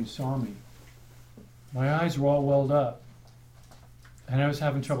every time you saw me, my eyes were all welled up, and I was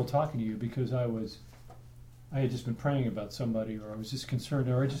having trouble talking to you because I had just been praying about somebody, or I was just concerned,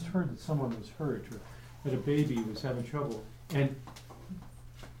 or I just heard that someone was hurt, had a baby who was having trouble, and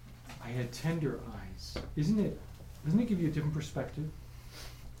I had tender eyes. Doesn't it give you a different perspective?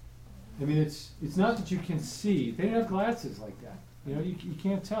 I mean, it's not that you can see. They didn't have glasses like that. You know, you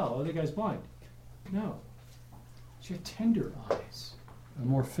can't tell. Oh, the guy's blind. No. She had tender eyes. A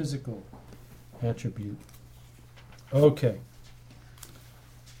more physical attribute. Okay.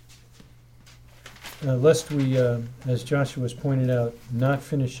 Lest we, as Joshua's pointed out, not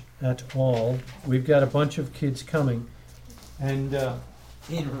finish at all, we've got a bunch of kids coming, and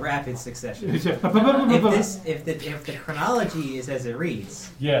in rapid succession. If the chronology is as it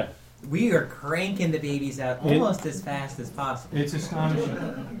reads, yeah, we are cranking the babies out almost as fast as possible. It's astonishing,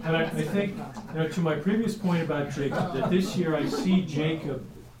 and I think, to my previous point about Jacob, that this year I see Jacob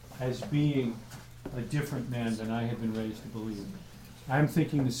as being a different man than I had been raised to believe. I'm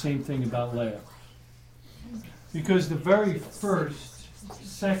thinking the same thing about Leah. Because the very first,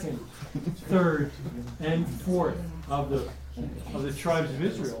 second, third, and fourth of the tribes of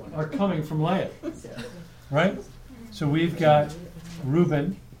Israel are coming from Leah. Right? So we've got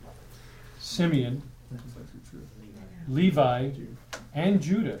Reuben, Simeon, Levi, and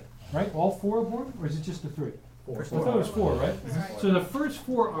Judah. Right? All four are born? Or is it just the three? Four. I thought it was four, right? So the first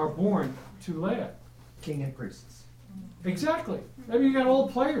four are born to Leah. King and priests. Exactly. I mean, you got all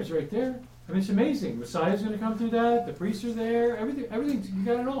players right there. I mean, it's amazing. Messiah's going to come through that. The priests are there. Everything. You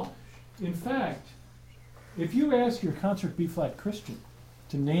got it all. In fact, if you ask your concert B-flat Christian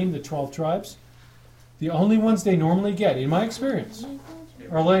to name the 12 tribes, the only ones they normally get, in my experience,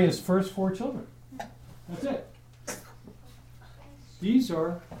 are Leah's first four children. That's it. These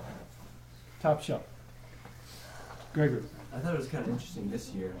are top shelf. Gregory. I thought it was kind of interesting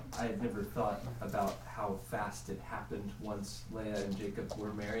this year. I had never thought about how fast it happened once Leah and Jacob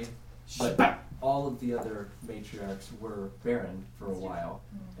were married. But all of the other matriarchs were barren for a while,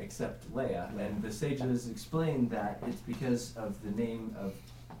 except Leah. And the sages explained that it's because of the name of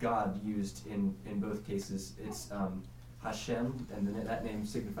God used in both cases. It's Hashem, and that name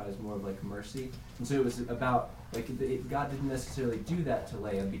signifies more of like mercy. And so it was about, God didn't necessarily do that to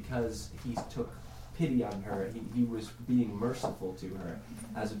Leah because he took pity on her. He was being merciful to her,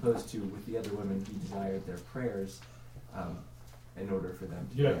 as opposed to with the other women, he desired their prayers in order for them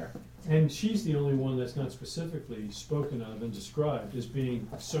to bear. And she's the only one that's not specifically spoken of and described as being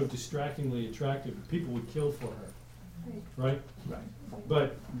so distractingly attractive that people would kill for her. Right? Right.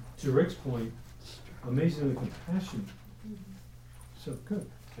 But to Rick's point, amazingly compassionate. So good.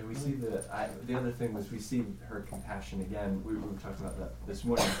 And we see the other thing was we see her compassion again. We were talking about that this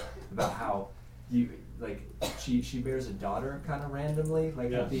morning, about how she bears a daughter kind of randomly,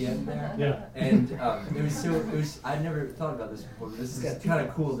 at the end there. Yeah. And it was I'd never thought about this before, but this is kind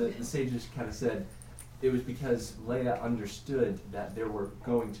of cool that the sages kind of said it was because Leah understood that there were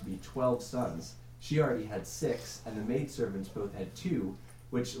going to be 12 sons. She already had 6, and the maidservants both had 2,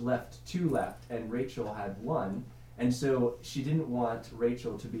 which left 2 left, and Rachel had 1. And so she didn't want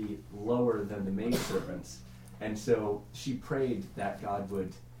Rachel to be lower than the maidservants. And so she prayed that God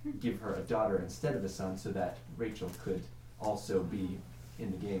would give her a daughter instead of a son, so that Rachel could also be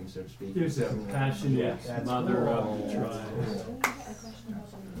in the game, so to speak. There's a passionate mother of the tribe.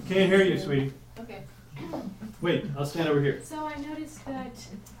 Can't hear you, sweetie. Okay. Wait, I'll stand over here. So I noticed that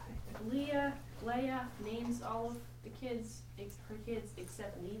Leah names all of the kids, her kids,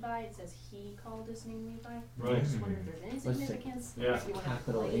 except Levi. It says he called his name Levi. Right. I just wonder if there's any significance. Yeah. If you want to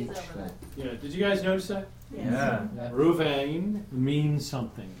Capital glaze H over that. Yeah, did you guys notice that? Yes. Yeah. Reuven means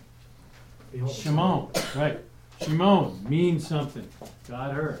something. Behold, Shimon, right. Shimon means something.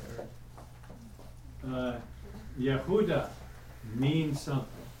 Got her. Yehuda means something,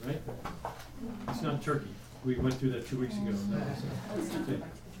 right? It's not Turkey. We went through that 2 weeks ago.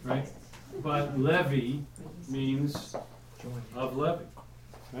 Right? But Levi means of Levi,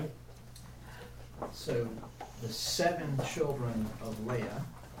 right? So the 7 children of Leah,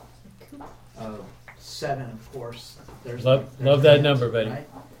 7, of course. There's Love a that hint, number, Betty. Right?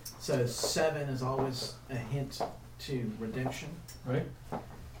 So 7 is always a hint to redemption. Right.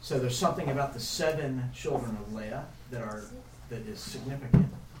 So there's something about the 7 children of Leah that is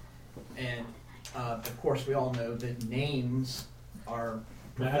significant. And of course, we all know that names are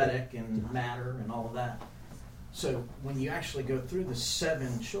prophetic and matter and all of that. So when you actually go through the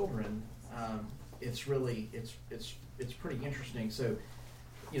 7 children, it's really it's pretty interesting. So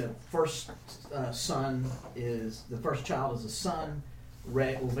first son is the first child is a son.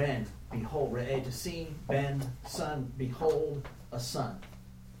 Reuven, behold, Re'eh to see, Ben, son, behold, a son.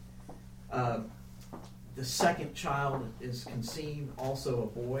 The second child is conceived, also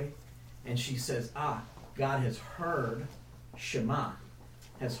a boy, and she says, God has heard Shema,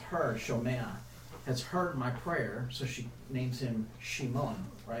 has heard Shomea, has heard my prayer, so she names him Shimon,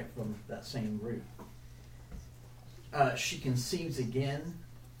 right, from that same root. She conceives again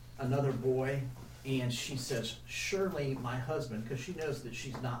another boy, and she says, surely my husband, because she knows that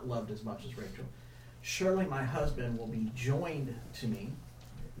she's not loved as much as Rachel, surely my husband will be joined to me.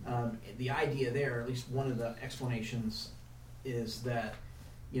 The idea there, or at least one of the explanations, is that,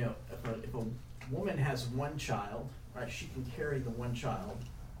 if a woman has one child, right, she can carry the one child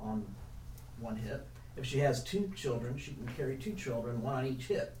on one hip. If she has 2 children, she can carry 2 children, one on each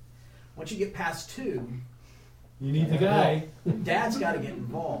hip. Once you get past 2, you need the guy. Dad's got to get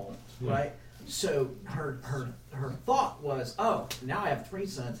involved, right? So her thought was, oh, now I have 3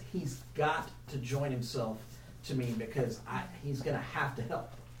 sons. He's got to join himself to me because he's going to have to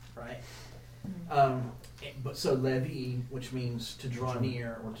help, right? But so Levi, which means to draw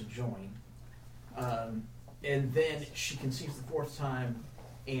near or to join. And then she conceives the 4th time,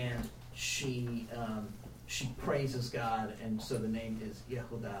 and she praises God, and so the name is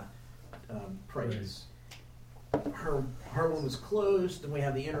Yehudah, praise. Her womb was closed, and we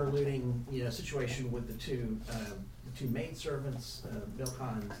have the interluding situation with the two maidservants,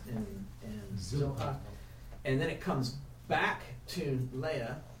 Bilhah and Zilpah. And then it comes back to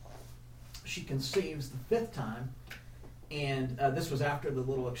Leah. She conceives the 5th time, and this was after the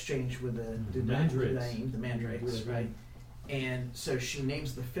little exchange with the mandrakes, right? And so she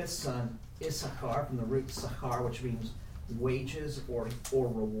names the 5th son Issachar, from the root Sachar, which means wages or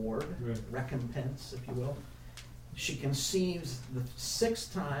reward, recompense, if you will. She conceives the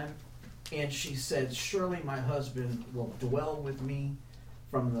 6th time, and she said, surely my husband will dwell with me,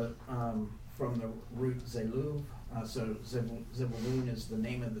 from the root Zeluv. So Zebulun is the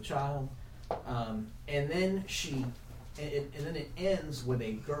name of the child. And then it ends with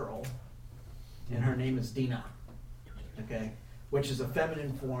a girl, and her name is Dinah, okay, which is a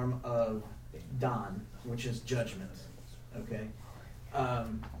feminine form of Dan, which is judgment, okay.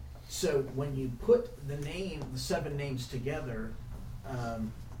 So when you put the 7 names together,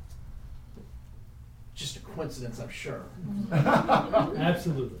 just a coincidence, I'm sure.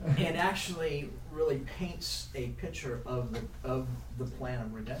 Absolutely. And actually really paints a picture of the plan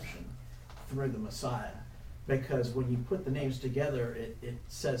of redemption through the Messiah. Because when you put the names together, it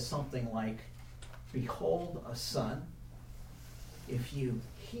says something like, behold a son. If you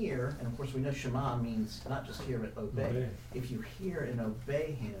hear, and of course we know Shema means not just hear but obey. If you hear and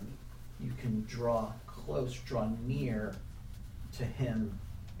obey him, you can draw close, draw near to him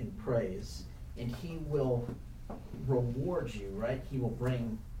in praise. And he will reward you, right? He will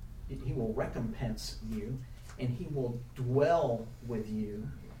recompense you, and he will dwell with you.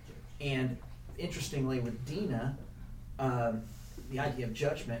 And interestingly, with Dinah, the idea of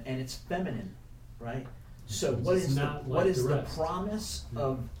judgment, and it's feminine, right? So what is the promise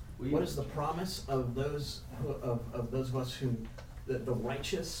of those of us who the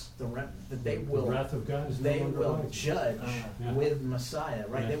righteous, that they will, the wrath of God is they no longer will light. judge with Messiah,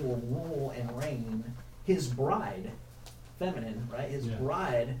 right? They will rule and reign. His bride, feminine, right? His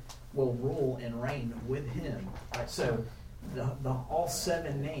bride will rule and reign with him, right? So the all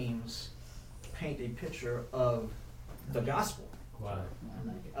 7 names paint a picture of the gospel.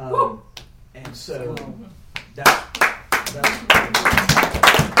 Wow. And so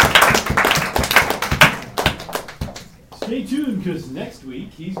Stay tuned, because next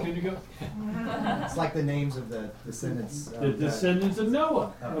week he's going to go. It's like the names of the descendants. The descendants of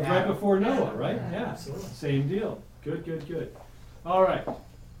Noah, of right before Noah, right? Yeah, absolutely. Same deal. Good. All right.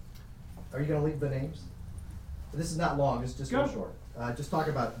 Are you going to leave the names? This is not long. It's just real short. Just talk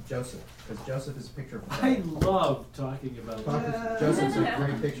about Joseph, because Joseph is a picture of Messiah. I love talking about Joseph's a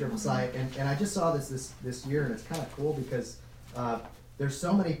great picture of Messiah, and I just saw this year, and it's kind of cool because there's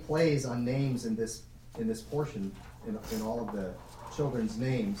so many plays on names in this portion in all of the children's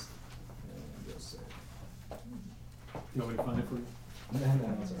names. You want me to find it for you?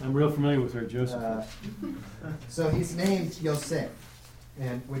 No, I'm real familiar with her, Joseph. So he's named Yosef,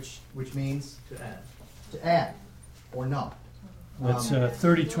 and which means to add or not. That's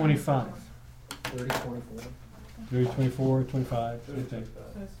 30, 25. 30, 24. 30, 24, 25. Okay.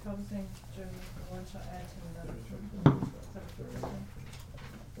 So it's causing one shall add to another.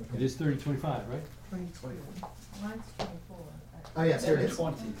 It is 30, 25, right? 24. Mine's 24. Oh yes, here it is.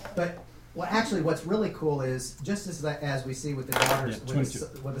 But actually, what's really cool is just as we see with the daughters,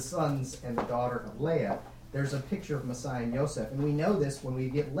 with the sons and the daughter of Leah, there's a picture of Messiah and Yosef, and we know this when we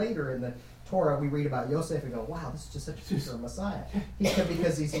get later in the Torah. We read about Yosef and go, "Wow, this is just such a picture of Messiah."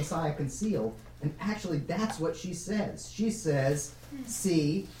 Because he's Messiah concealed, and actually, that's what she says. She says,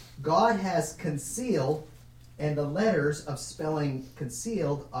 "See, God has concealed," and the letters of spelling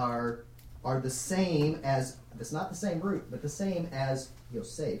concealed are are the same as, it's not the same root, but the same as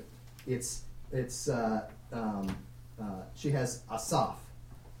Yosef. She has Asaph.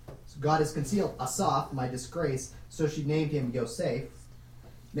 So God has concealed Asaph, my disgrace, so she named him Yosef.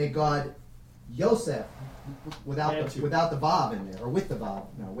 May God Yosef without the vav in there, or with the vav,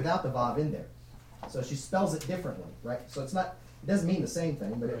 without the vav in there. So she spells it differently, right? So it doesn't mean the same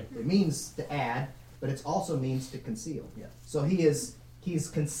thing, but it means to add, but it also means to conceal. Yeah. So he's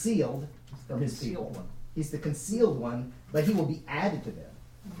concealed from his people. He's the concealed one, but he will be added to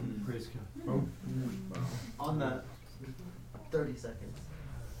them. Praise God. On that 30 seconds.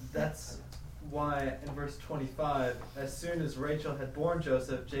 That's why in verse 25, as soon as Rachel had born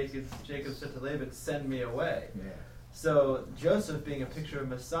Joseph, Jacob said to Laban, "Send me away." Yeah. So Joseph being a picture of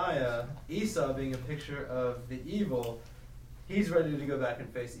Messiah, Esau being a picture of the evil, he's ready to go back and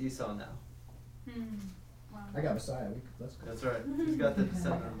face Esau now. Wow. I got Messiah. Let's go. That's right. He's got the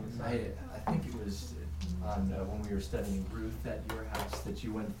descendant of Messiah. I think it was on when we were studying Ruth at your house that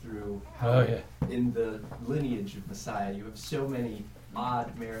you went through how Oh, yeah. in the lineage of Messiah you have so many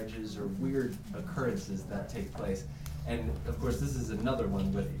odd marriages or weird occurrences that take place. And of course this is another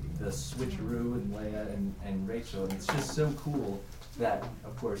one with the switcheroo and Leah and Rachel, and it's just so cool that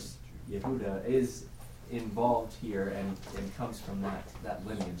of course Yehuda is involved here and comes from that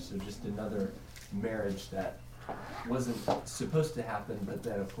lineage. So just another marriage that wasn't supposed to happen, but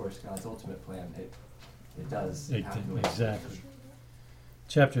then of course God's ultimate plan it does happen. Exactly.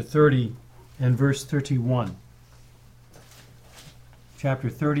 Chapter 30 and verse 31. Chapter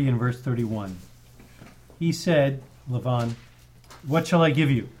 30 and verse 31. He said, Lavan, "What shall I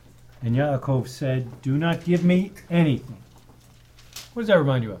give you?" And Yaakov said, "Do not give me anything." What does that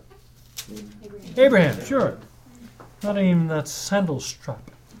remind you of? Abraham, sure. Not even that sandal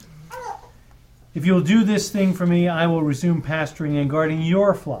strap. "If you'll do this thing for me, I will resume pasturing and guarding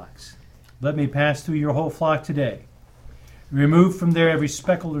your flocks. Let me pass through your whole flock today. Remove from there every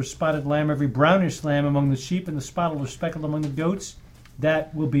speckled or spotted lamb, every brownish lamb among the sheep, and the spotted or speckled among the goats.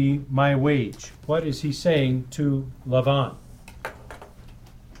 That will be my wage." What is he saying to Lavan?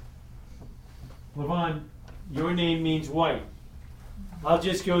 Lavan, your name means white. I'll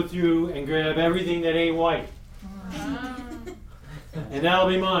just go through and grab everything that ain't white. And that'll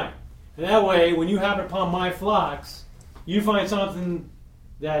be mine. And that way, when you happen upon my flocks, you find something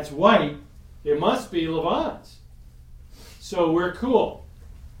that's white, it must be Lavan's. So we're cool.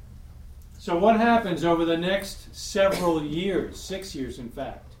 So what happens over the next several years, 6 years in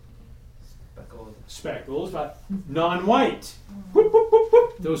fact? Speckles, but non-white. Whoop, whoop, whoop,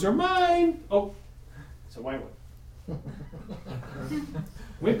 whoop. Those are mine. Oh, it's a white one.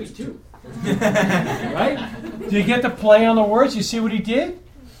 Wimpy too. Right? Do you get the play on the words? You see what he did?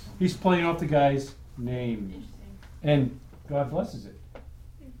 He's playing off the guy's name. And God blesses it.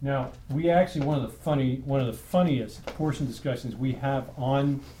 Now, we actually, one of the funniest portion discussions we have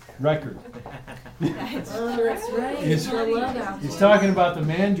on record. That's right. He's talking about the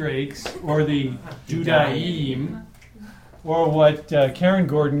mandrakes, or the Judaim, or what Karen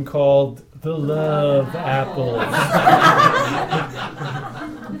Gordon called the love apples.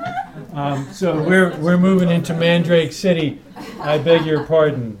 So we're moving into Mandrake City. I beg your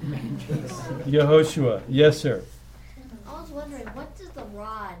pardon. Yehoshua. Yes, sir. I was wondering, what does the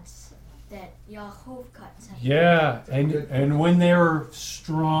rods that Yaakov cuts have? Yeah, and when they were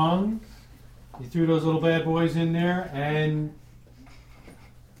strong, he threw those little bad boys in there, and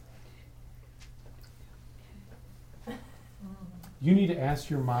you need to ask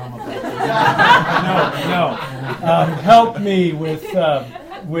your mom about that. No. Help me with the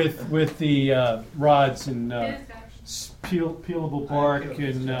rods and peelable bark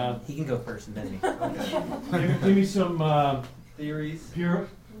and. He can go first, and then me. Give me some theories.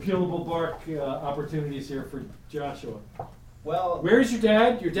 Peelable bark opportunities here for Joshua. Well, where's your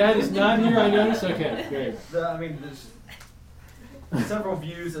dad? Your dad is not here, I noticed. Okay, great. There's several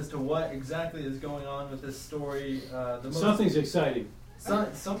views as to what exactly is going on with this story. Something's exciting.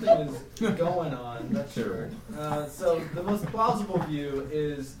 Something is going on, that's sure. So the most plausible view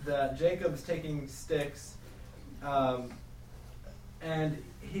is that Jacob's taking sticks, and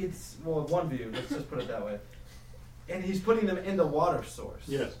one view, let's just put it that way, and he's putting them in the water source.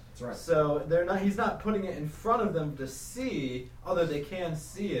 Yes, that's right. So he's not putting it in front of them to see, although they can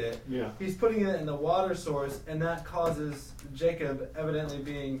see it. Yeah. He's putting it in the water source, and that causes Jacob, evidently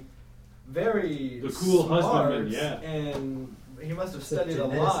being very the cool smart, husbandman, yeah. And he must have studied a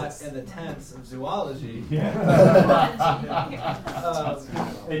lot in the tenets of zoology. Yeah.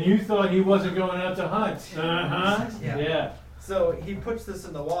 And you thought he wasn't going out to hunt. Uh-huh. Yeah. Yeah. So he puts this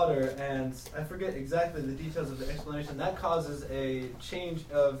in the water, and I forget exactly the details of the explanation. That causes a change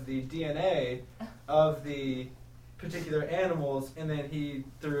of the DNA of the particular animals, and then he,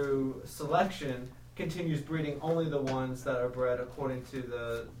 through selection, continues breeding only the ones that are bred according to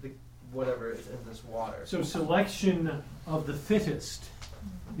the whatever is in this water. So selection of the fittest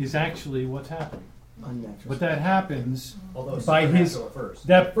is actually what's happening. Unnatural. But that happens Although by his supernatural at first.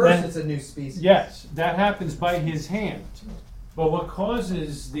 that First that- it's a new species. Yes, that happens by his hand. But what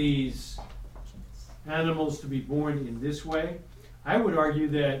causes these animals to be born in this way? I would argue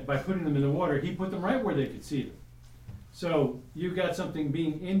that by putting them in the water, he put them right where they could see them. So you've got something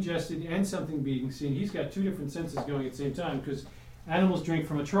being ingested and something being seen. He's got two different senses going at the same time because animals drink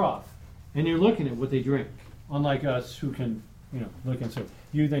from a trough, and you're looking at what they drink, unlike us who can, look and so.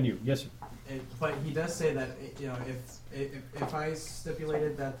 You, then you. Yes, sir. But he does say that if I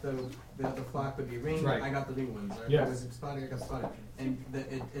stipulated that the flock would be ringed, Right. I got the ring ones. Or Yes. if it was spotted, I got spotted. And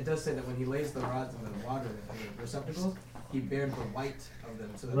it does say that when he lays the rods in the water in the receptacles, he bared the white of them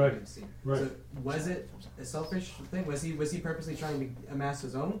so that Right. they could see. Right. So was it a selfish thing? Was he purposely trying to amass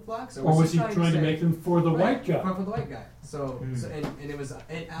his own flocks, Or was he trying to say- make them for the white guy? For the white guy. So and it was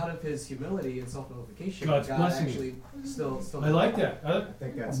out of his humility and self-nullification. God's God blessing actually you. still. I like that. I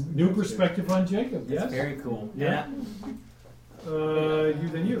think that's New perspective on Jacob. That's Yes. very cool. Yeah. You,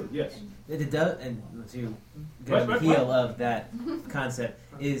 then you. Yes. It does, and to go What, on the what, heel what? of that concept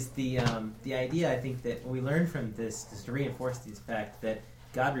is the idea. I think that we learn from this is to reinforce this fact that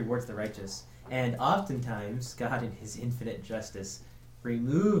God rewards the righteous, and oftentimes God, in His infinite justice,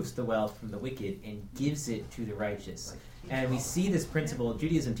 removes the wealth from the wicked and gives it to the righteous. And we see this principle.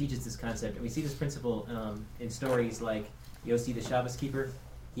 Judaism teaches this concept, and we see this principle in stories like Yossi the Shabbos keeper.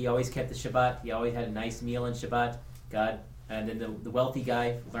 He always kept the Shabbat. He always had a nice meal on Shabbat. God. And then the wealthy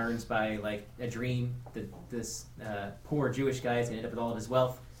guy learns by like a dream that this poor Jewish guy is going to end up with all of his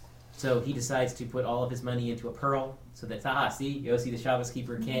wealth. So he decides to put all of his money into a pearl so that, see, Yossi the Shabbos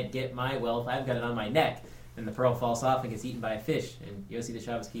keeper can't get my wealth. I've got it on my neck. And the pearl falls off and gets eaten by a fish. And Yossi the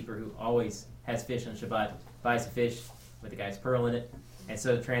Shabbos keeper, who always has fish on Shabbat, buys a fish with the guy's pearl in it. And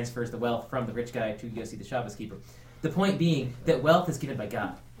so transfers the wealth from the rich guy to Yossi the Shabbos keeper. The point being that wealth is given by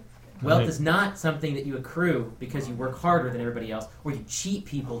God. Wealth is not something that you accrue because you work harder than everybody else or you cheat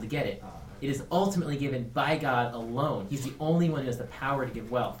people to get it. It is ultimately given by God alone. He's the only one who has the power to give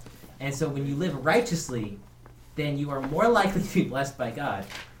wealth. And so when you live righteously, then you are more likely to be blessed by God,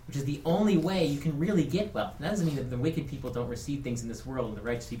 which is the only way you can really get wealth. And that doesn't mean that the wicked people don't receive things in this world and the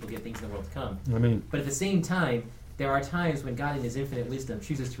righteous people get things in the world to come. But at the same time, there are times when God in His infinite wisdom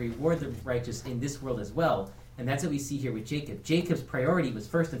chooses to reward the righteous in this world as well. And that's what we see here with Jacob. Jacob's priority was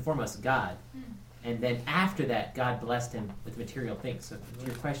first and foremost God. And then after that, God blessed him with material things. So to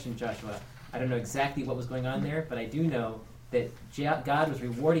your question, Joshua, I don't know exactly what was going on there, but I do know that God was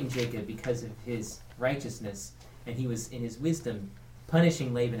rewarding Jacob because of his righteousness, and He was, in His wisdom,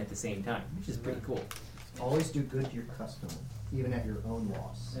 punishing Laban at the same time, which is pretty cool. Always do good to your customer, even at your own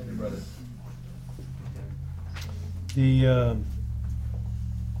loss. Your brother.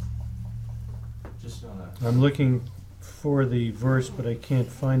 Just on I'm looking for the verse, but I can't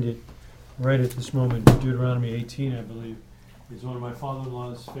find it right at this moment. Deuteronomy 18, I believe, is one of my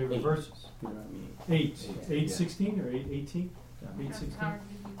father-in-law's favorite verses. 8:16 or 8:18? 8:16.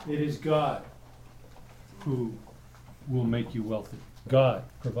 It is God who will make you wealthy. God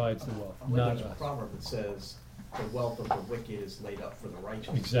provides the wealth, not There's a us. proverb that says, "The wealth of the wicked is laid up for the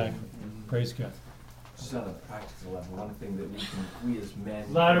righteous." Exactly. Praise God. Just on a practical level, one thing that we as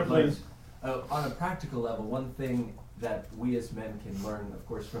men Louder, learn- please. On a practical level, one thing that we as men can learn, of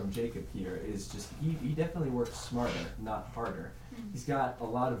course, from Jacob here is just he definitely works smarter, not harder. He's got a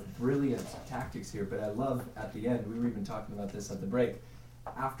lot of brilliant tactics here, but I love at the end, we were even talking about this at the break,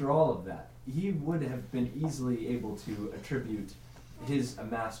 after all of that, he would have been easily able to attribute his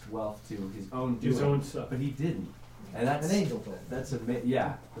amassed wealth to his own doing, His own stuff. but he didn't. And that's An angel told him. that's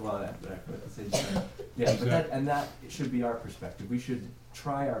yeah. Well, yeah, but that should be our perspective. We should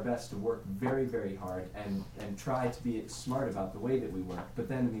try our best to work very, very hard and try to be smart about the way that we work. But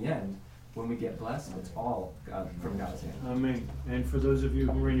then in the end, when we get blessed, it's all from God's hand. Amen. And for those of you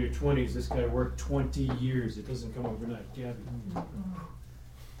who are in your 20s, this guy worked 20 years. It doesn't come overnight. Gabby.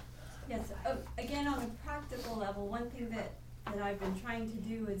 Yes, again, on a practical level, one thing that I've been trying to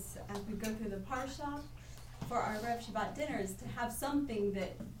do is, as we go through the Parsha, for our Rev Shabbat dinner, is to have something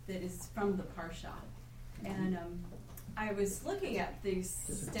that is from the Parsha. And I was looking at these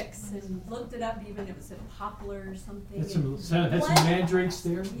sticks and looked it up, even if it was a poplar or something. Had some mandrakes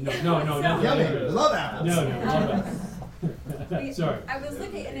there? No, So- nothing. Yummy. Love apples. No, love apples. Sorry. I was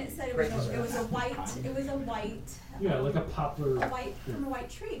looking and it said it was a white. Yeah, like a poplar. From a white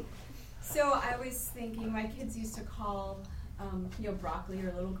tree. So I was thinking my kids used to call, broccoli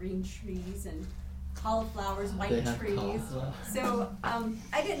or little green trees and cauliflowers white trees. So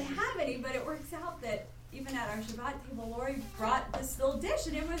I didn't have any, but it works out that even at our Shabbat table, Lori brought this little dish,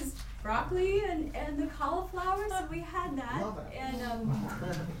 and it was broccoli and the cauliflower, so we had that. And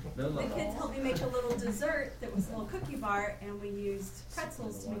the kids helped me make a little dessert that was a little cookie bar, and we used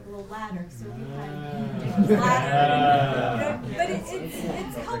pretzels to make a little ladder. So we had a ladder. But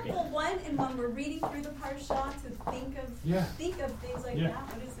it's helpful, and when we're reading through the parsha, to think of things like that.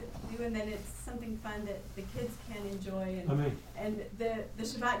 What does it do? And then it's something fun that the kids can enjoy. And the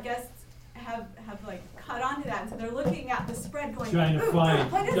Shabbat guests have like caught on to that, and so they're looking at the spread going, trying to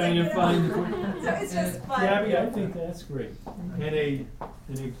find so it's just fun. Gabby, I think that's great, and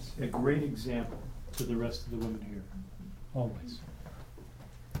a great example to the rest of the women here, always.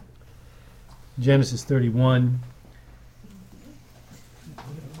 Genesis 31.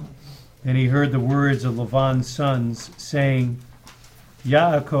 And he heard the words of Laban's sons, saying,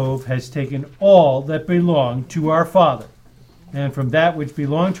 Yaakov has taken all that belonged to our father, and from that which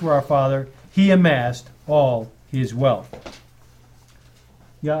belonged to our father he amassed all his wealth.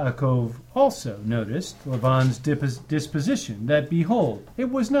 Yaakov also noticed Laban's disposition, that, behold,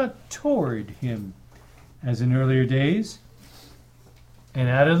 it was not toward him as in earlier days. And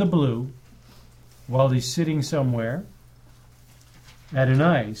out of the blue, while he's sitting somewhere,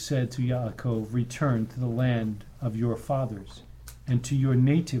 Adonai said to Yaakov, return to the land of your fathers and to your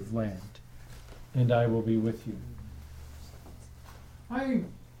native land, and I will be with you. I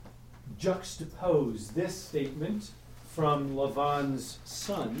juxtapose this statement from Laban's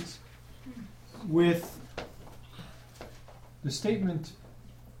sons with the statement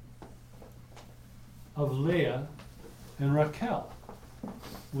of Leah and Rachel.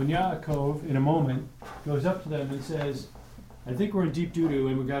 When Yaakov, in a moment, goes up to them and says, I think we're in deep doo-doo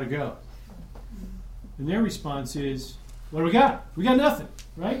and we got to go. And their response is, what do we got? We got nothing,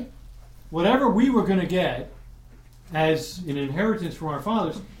 right? Whatever we were going to get as an inheritance from our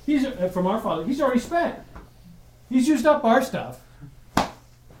fathers, he's already spent. He's used up our stuff.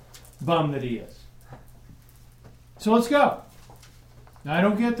 Bum that he is. So let's go. Now, I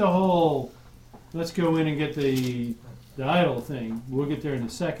don't get the whole, let's go in and get the idol thing. We'll get there in a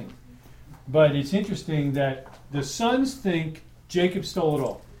second. But it's interesting that the sons think Jacob stole it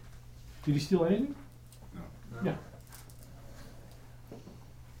all. Did he steal anything? No. Yeah.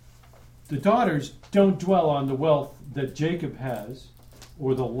 The daughters don't dwell on the wealth that Jacob has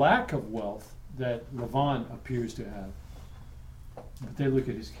or the lack of wealth that Laban appears to have. But they look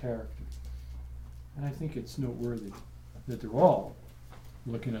at his character. And I think it's noteworthy that they're all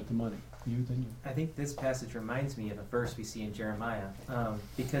looking at the money. I think this passage reminds me of a verse we see in Jeremiah,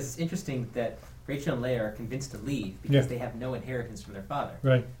 because it's interesting that Rachel and Leah are convinced to leave because they have no inheritance from their father.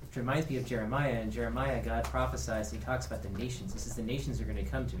 Right. Which reminds me of Jeremiah. In Jeremiah, God prophesies, he talks about the nations. He says the nations are going to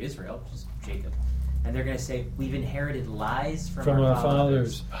come to Israel, which is Jacob, and they're going to say, we've inherited lies from our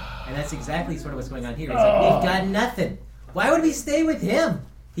fathers. And that's exactly sort of what's going on here. He's like, we've got nothing. Why would we stay with him?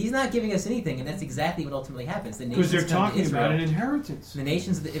 He's not giving us anything, and that's exactly what ultimately happens. The nations because they're come talking to Israel. about an inheritance. The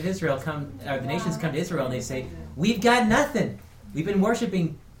nations of Israel the nations come to Israel and they say, we've got nothing. We've been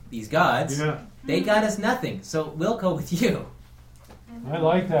worshiping these gods. Yeah. They got us nothing, so we'll go with you. I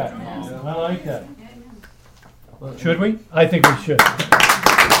like that. I like that. Should we? I think we should.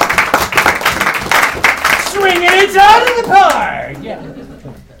 Swinging it out of the park! Yeah.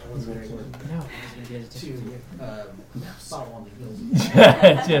 Follow on the heels.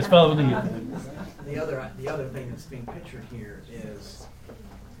 Yes, follow the heels. The other thing that's being pictured here is,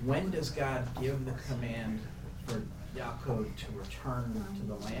 when does God give the command for Yaakov to return to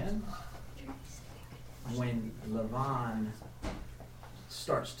the land? When Laban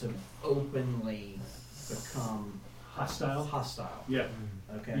starts to openly become hostile. Yeah.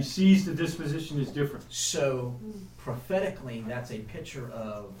 Okay. He sees the disposition is different. So prophetically, that's a picture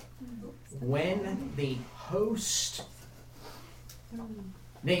of when the host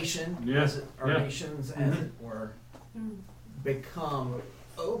nation, nations, as it were, become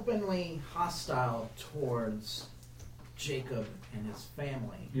openly hostile towards Jacob and his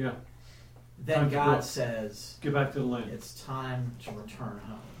family. Yeah. Then God says, get back to the land. It's time to return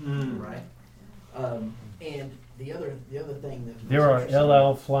home. Right? And the other thing that there are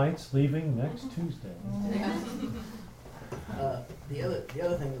LL flights leaving next Tuesday. The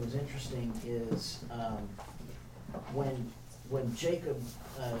other thing that was interesting is when Jacob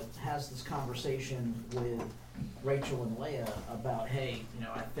has this conversation with Rachel and Leah about, hey,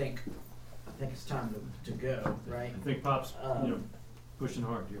 I think I think it's time to go, right? I think Pop's pushing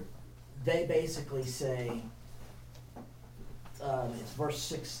hard here. They basically say, it's verse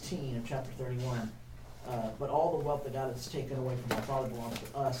 16 of chapter 31, but all the wealth that God has taken away from our Father belongs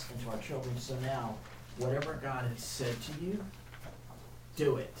to us and to our children. So now, whatever God has said to you,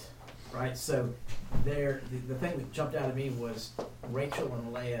 do it. Right? So the thing that jumped out at me was Rachel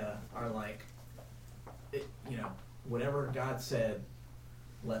and Leah are like, whatever God said,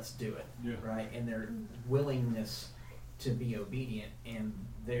 let's do it. Yeah. Right? And their willingness to be obedient and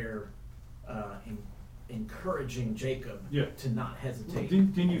their encouraging Jacob to not hesitate.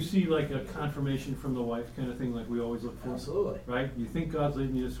 Didn't you see like a confirmation from the wife kind of thing like we always look for? Absolutely. Right? You think God's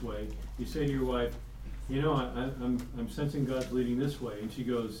leading you this way. You say to your wife, I'm sensing God's leading this way. And she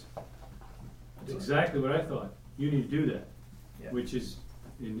goes, that's exactly what I thought. You need to do that. Yeah. Which is,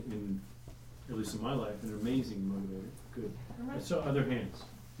 in at least in my life, an amazing motivator. Good. I saw other hands.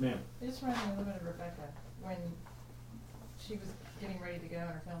 Ma'am. It just reminded me a little bit of Rebecca when she was getting ready to go and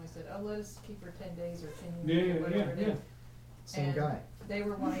her family said, let us keep her 10 days or 10 years or whatever it is. Same and guy. They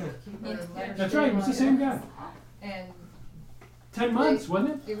were wanting to keep her. That's right, it was the same guy. And 10 months,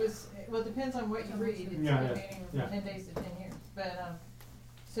 wasn't it? It was, it depends on what you read. It's meaning from 10 days to 10 years. But,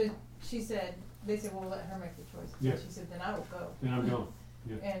 so she said, they said, well, let her make the choice. Yeah. So she said, then I will go. Then I'm going.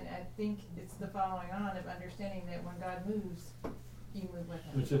 Yeah. And I think it's the following on of understanding that when God moves, you move with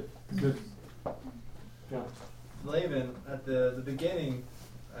him. That's it. Good. Yeah. Laban, at the beginning,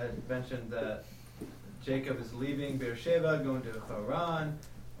 I mentioned that Jacob is leaving Beersheba, going to Haran,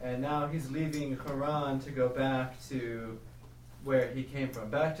 and now he's leaving Haran to go back to where he came from,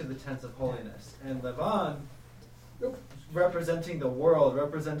 back to the tents of holiness. And Laban, representing the world,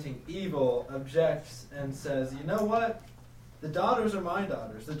 representing evil, objects and says, you know what? The daughters are my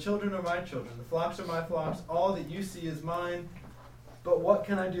daughters, the children are my children, the flocks are my flocks, all that you see is mine. But what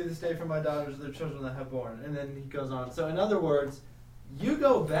can I do this day for my daughters or the children that I have born? And then he goes on. So in other words, you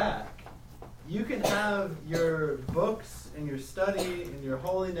go back. You can have your books and your study and your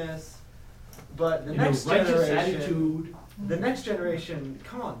holiness, but the next generation, attitude. the next generation,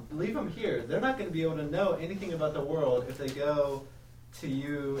 come on, leave them here. They're not going to be able to know anything about the world if they go to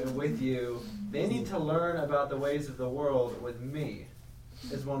you and with you. They need to learn about the ways of the world with me,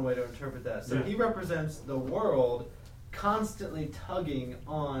 is one way to interpret that. So he represents the world constantly tugging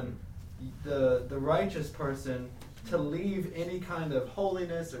on the righteous person to leave any kind of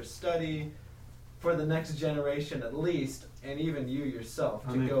holiness or study for the next generation at least, and even you yourself,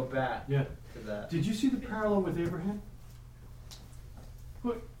 to go back to that. Did you see the parallel with Abraham?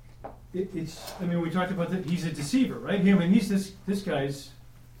 Look, we talked about that. He's a deceiver, right? He's this guy's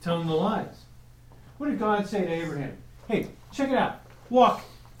telling the lies. What did God say to Abraham? Hey, check it out. Walk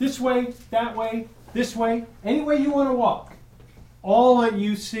this way, that way, this way, any way you want to walk. All that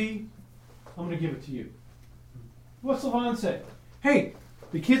you see, I'm going to give it to you. What's Laban say? Hey,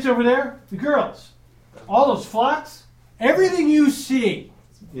 the kids over there, the girls, all those flocks, everything you see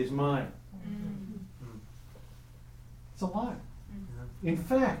is mine. It's a lie. In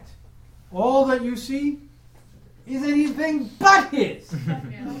fact, all that you see is anything but his.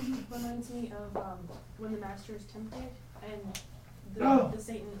 Reminds me of when the master is tempted and the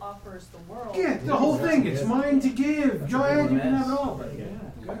Satan offers the world. Yeah, the whole thing. It's mine to give. Joanne, you can have it all.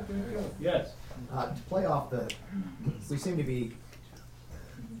 Yes. To play off we seem to be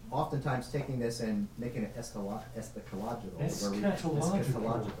oftentimes taking this and making it eschatological,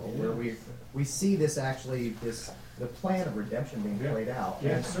 where we see this actually the plan of redemption being played out,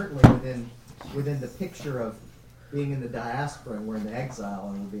 and certainly within the picture of being in the diaspora and we're in the exile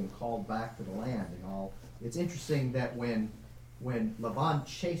and we're being called back to the land and all. It's interesting that when Laban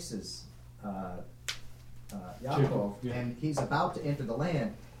chases Yaakov and he's about to enter the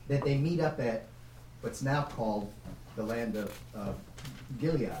land, that they meet up at what's now called the land of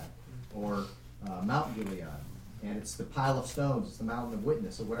Gilead, or Mount Gilead, and it's the pile of stones, it's the mountain of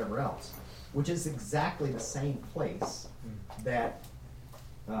witness, or whatever else, which is exactly the same place that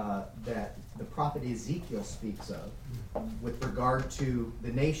the prophet Ezekiel speaks of with regard to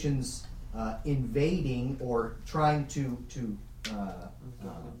the nations invading or trying to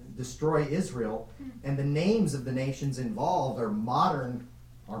destroy Israel, and the names of the nations involved are modern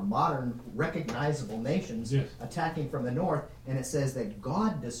recognizable nations attacking from the north, and it says that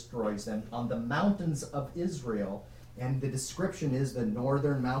God destroys them on the mountains of Israel, and the description is the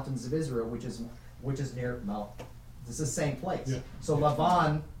northern mountains of Israel, which is near Mount. This is the same place. Yeah. So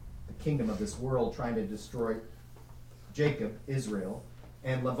Laban, the kingdom of this world, trying to destroy Jacob, Israel,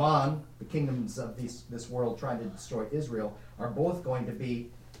 and Laban, the kingdoms of this world trying to destroy Israel, are both going to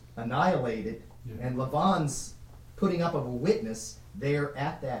be annihilated, and Laban's putting up of a witness there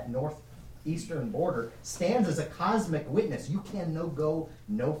at that north eastern border, stands as a cosmic witness. You can go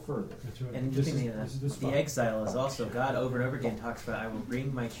no further. That's right. And This the thing is the the spot. exile is also God over and over again talks about I will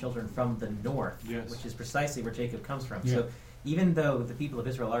bring my children from the north, Yes. which is precisely where Jacob comes from. Yeah. So even though the people of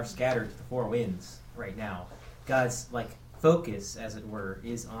Israel are scattered to the four winds right now, God's focus, as it were,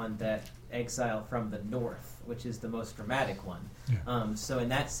 is on that exile from the north, which is the most dramatic one. Yeah. So in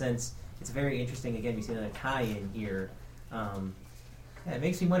that sense, it's very interesting. Again, we see another tie-in here. It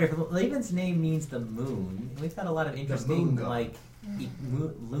makes me wonder if Laban's name means the moon. We've got a lot of interesting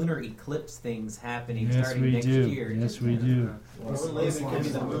lunar eclipse things happening Yes, starting we next do. year. Yes, we do. Well, Laban could be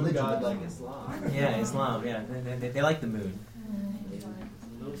the moon god like Islam. Yeah, Islam. Yeah, they like the moon.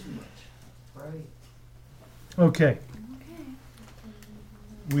 A little too much. Right. Okay.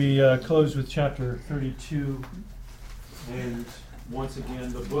 We close with chapter 32, and once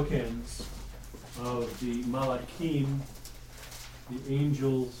again the bookends of the Malachim, the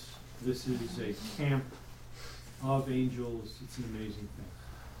angels. This is a camp of angels. It's an amazing thing.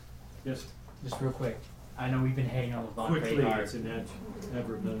 Yes? Just real quick. I know we've been hating on Lavan pretty Quickly, hard. it's an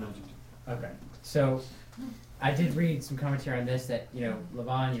adverb, not an adjective. Okay. So I did read some commentary on this that,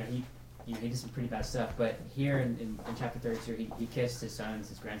 Lavan, he did some pretty bad stuff, but here in chapter 32, he kissed his sons,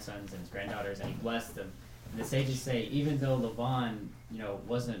 his grandsons, and his granddaughters, and he blessed them. And the sages say, even though Lavan,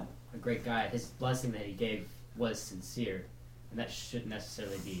 wasn't a great guy, his blessing that he gave was sincere, and that shouldn't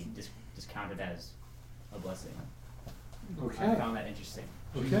necessarily be discounted as a blessing. Okay. I found that interesting.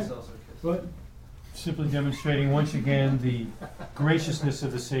 Okay. But simply demonstrating once again the graciousness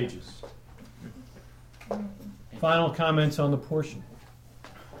of the sages. Final comments on the portion.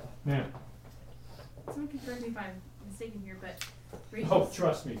 Ma'am. Someone can correct me if I'm mistaken here, but Oh,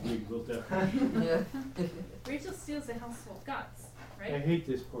 trust me, we will definitely. Rachel steals the household gods, right? I hate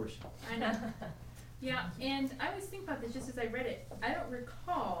this portion. I know. Yeah, and I was thinking about this just as I read it. I don't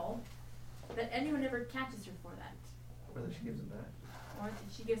recall that anyone ever catches her for that. Whether she gives it back. Or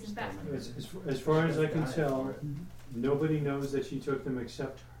that she gives them back. As far as I can tell, nobody knows that she took them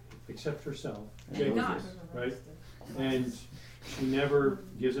except herself, And God. Moses, right? And she never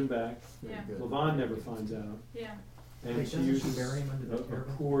gives them back. Yeah. Lavan never finds out. Yeah. And Wait, she doesn't she uses bury him under the a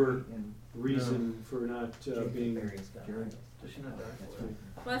turban? poor reason for not being. Does she not die?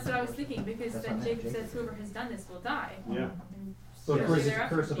 Well, that's what I was thinking, because then Jacob says whoever has done this will die. Yeah. And But of course,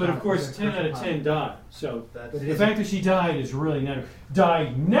 thereafter- but of course 10 out of 10 died. So That's- the fact that she died is really never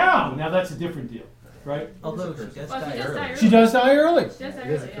died now. Now that's a different deal, right? Although she does die early. She does die early. She does die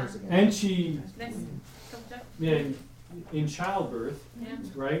early, yeah. And she, Next, double check. in childbirth, Yeah.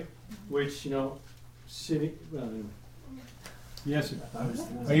 right? Which sitting. Yes.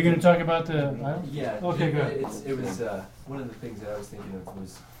 Are you going to talk about the island? Yeah. Okay, good. It was one of the things that I was thinking of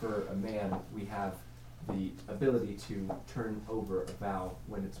was for a man we have the ability to turn over a vow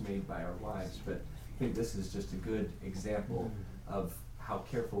when it's made by our wives, but I think this is just a good example of how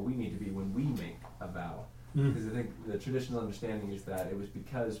careful we need to be when we make a vow. Because I think the traditional understanding is that it was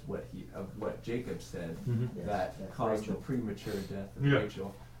because what Jacob said that caused the premature death of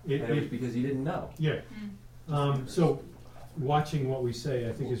Rachel. And it was because he didn't know. Yeah. So watching what we say,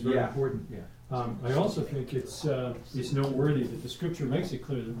 I think, is very important. Yeah. I also think it's noteworthy that the Scripture makes it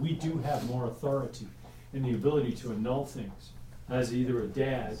clear that we do have more authority and the ability to annul things as either a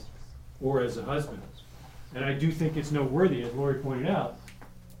dad or as a husband. And I do think it's noteworthy, as Lori pointed out,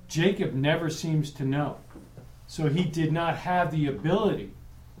 Jacob never seems to know. So he did not have the ability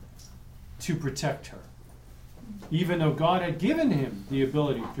to protect her. Even though God had given him the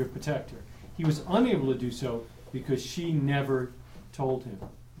ability to protect her, he was unable to do so because she never told him.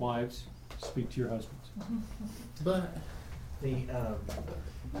 Wives, speak to your husbands. But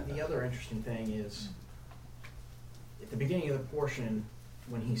the other interesting thing is, at the beginning of the portion,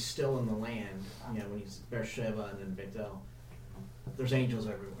 when he's still in the land, when he's Beersheba and then Bethel, there's angels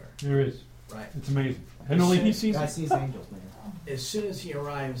everywhere. There is. Right. It's amazing. And only he sees God it. sees angels, man. As soon as he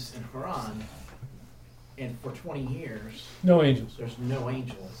arrives in Haran, and for 20 years, No angels. there's no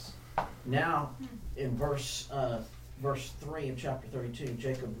angels. Now, in verse 3 of chapter 32,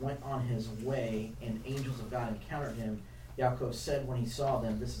 Jacob went on his way, and angels of God encountered him. Yaakov said when he saw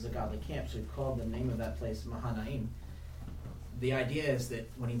them, "This is a godly camp," so he called the name of that place Mahanaim. The idea is that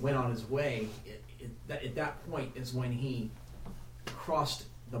when he went on his way, at that point is when he crossed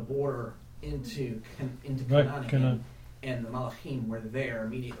the border into Right, Canaan, and the Malachim were there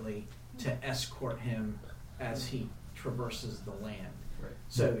immediately to escort him as he traverses the land. Right.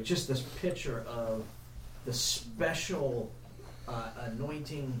 So it's just this picture of the special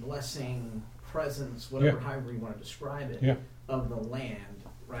anointing, blessing, presence, however you want to describe it, of the land,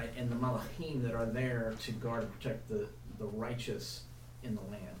 right? And the Malachim that are there to guard and protect the righteous in the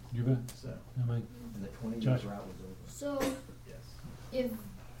land. You bet. So, Am I- And the 20 years Josh? route was over. So, yes. if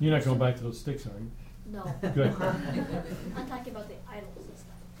You're not going back to those sticks, are you? no, Good. I'm talking about the idols and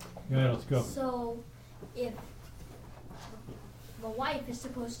stuff. Yeah, let's go. So, if the wife is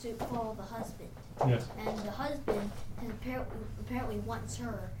supposed to follow the husband, Yes. and the husband apparently wants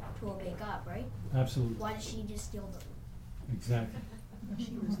her to obey God, right? Absolutely. Why does she just steal them? Exactly.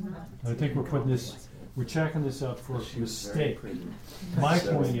 She was not. I think we're checking this up for a She was very mistake. pretty. My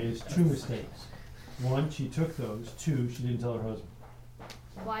point is 2 mistakes. 1, she took those. 2, she didn't tell her husband.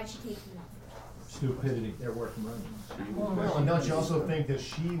 Why did she take them out? Stupidity. They're worth money. Well, and don't you also think that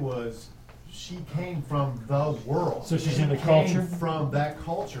she came from the world? So she's in the She culture? came from that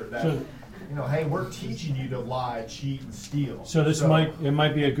culture. That So- hey, we're teaching you to lie, cheat, and steal. So it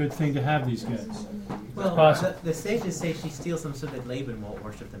might be a good thing to have these guys. Well, Possible. the sages say she steals them so that Laban won't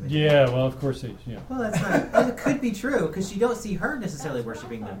worship them anymore. Yeah, well, of course yeah. Well, that's not. It could be true because you don't see her necessarily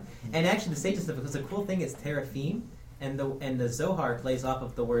worshiping them. And actually, the sages stuff, because the cool thing is teraphim, and the Zohar plays off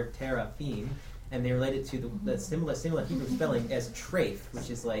of the word teraphim, and they relate it to the similar Hebrew spelling as treif, which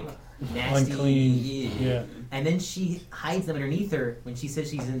is like nasty. Unclean, yeah. And then she hides them underneath her when she says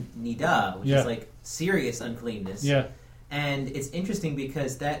she's in nidah, which Yeah. is like serious uncleanness. Yeah. And it's interesting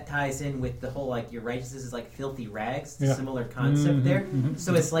because that ties in with the whole like your righteousness is like filthy rags, Yeah. similar concept there. mhm.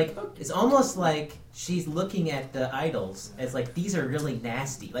 So it's like it's almost like she's looking at the idols as like these are really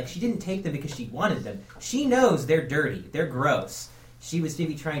nasty. Like she didn't take them because she wanted them. She knows they're dirty, they're gross. She was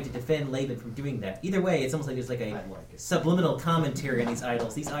maybe trying to defend Laban from doing that. Either way, it's almost like there's like a subliminal commentary on these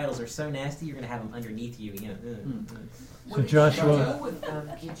idols. These idols are so nasty, you're going to have them underneath you. You know. So Joshua,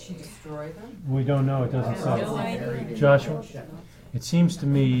 Did she destroy them? we don't know. It doesn't say. No idea. Joshua, it seems to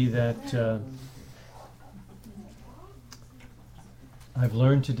me that I've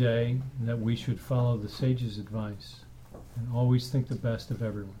learned today that we should follow the sage's advice and always think the best of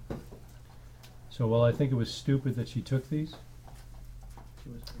everyone. So while I think it was stupid that she took these,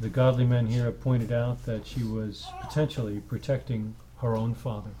 the godly men here have pointed out that she was potentially protecting her own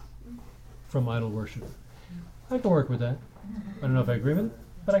father from idol worship. I can work with that. I don't know if I agree with it,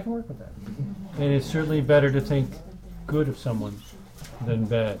 but I can work with that. And it's certainly better to think good of someone than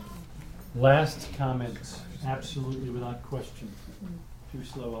bad. Last comment, absolutely without question. Too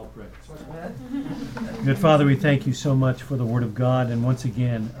slow, I'll pray. Good Father, we thank you so much for the Word of God, and once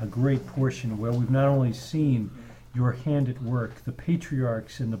again, a great portion where we've not only seen your hand at work, the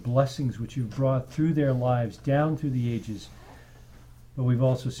patriarchs and the blessings which you've brought through their lives down through the ages, but we've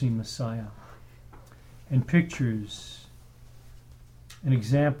also seen Messiah and pictures and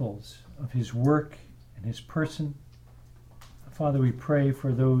examples of his work and his person. Father, we pray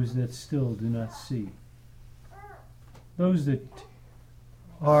for those that still do not see, those that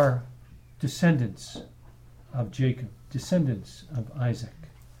are descendants of Jacob, descendants of Isaac.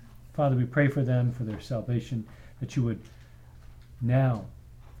 Father, we pray for them, for their salvation, that you would now,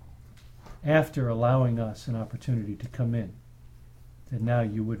 after allowing us an opportunity to come in, that now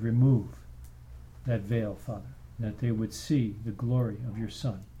you would remove that veil, Father, and that they would see the glory of your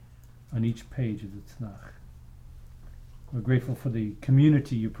Son on each page of the Tanakh. We're grateful for the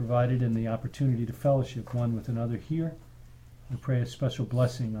community you provided and the opportunity to fellowship one with another here. We pray a special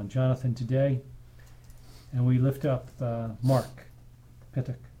blessing on Jonathan today, and we lift up Mark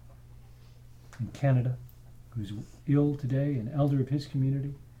Pittock in Canada, who's ill today, an elder of his community.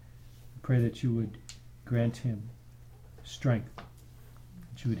 We pray that you would grant him strength,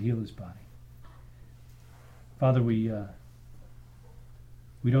 that you would heal his body. Father, we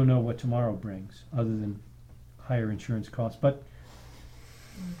don't know what tomorrow brings other than higher insurance costs, but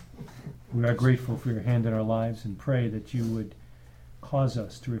we are grateful for your hand in our lives and pray that you would cause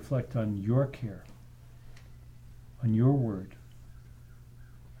us to reflect on your care, on your word,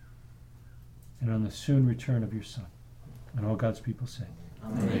 and on the soon return of your Son. And all God's people say,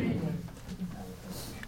 Amen.